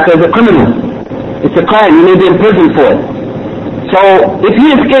in America is a criminal. It's a crime, he may be imprisoned for it. So, if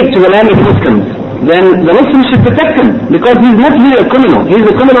he escaped to the land of Muslims, then the Muslims should protect him, because he's not really a criminal. He's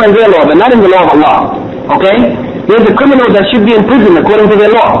a criminal in their law, but not in the law of Allah. Okay? He's a criminal that should be in prison according to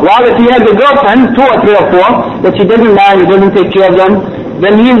their law. While if he has a girlfriend, 2 or 3 or 4, that she doesn't marry, he doesn't take care of them,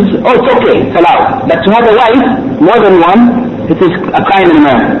 then it's okay, it's allowed. But to have a wife, more than one, it is a crime in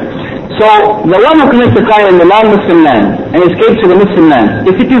America. So, the one who commits a crime in the non-Muslim land and escapes to the Muslim land,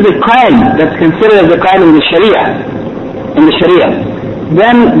 if it is a crime that's considered as a crime in the Sharia,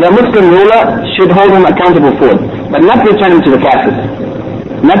 then the Muslim ruler should hold him accountable for it, but not return him to the Kafirs,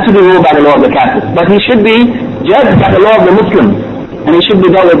 not to be ruled by the law of the Kafirs, but he should be judged by the law of the Muslims, and he should be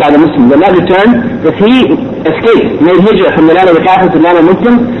dealt with by the Muslims, but not returned. If he escaped, made hijrah from the land of the Kafirs to the land of the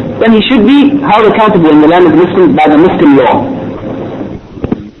Muslims, then he should be held accountable in the land of the Muslims by the Muslim law.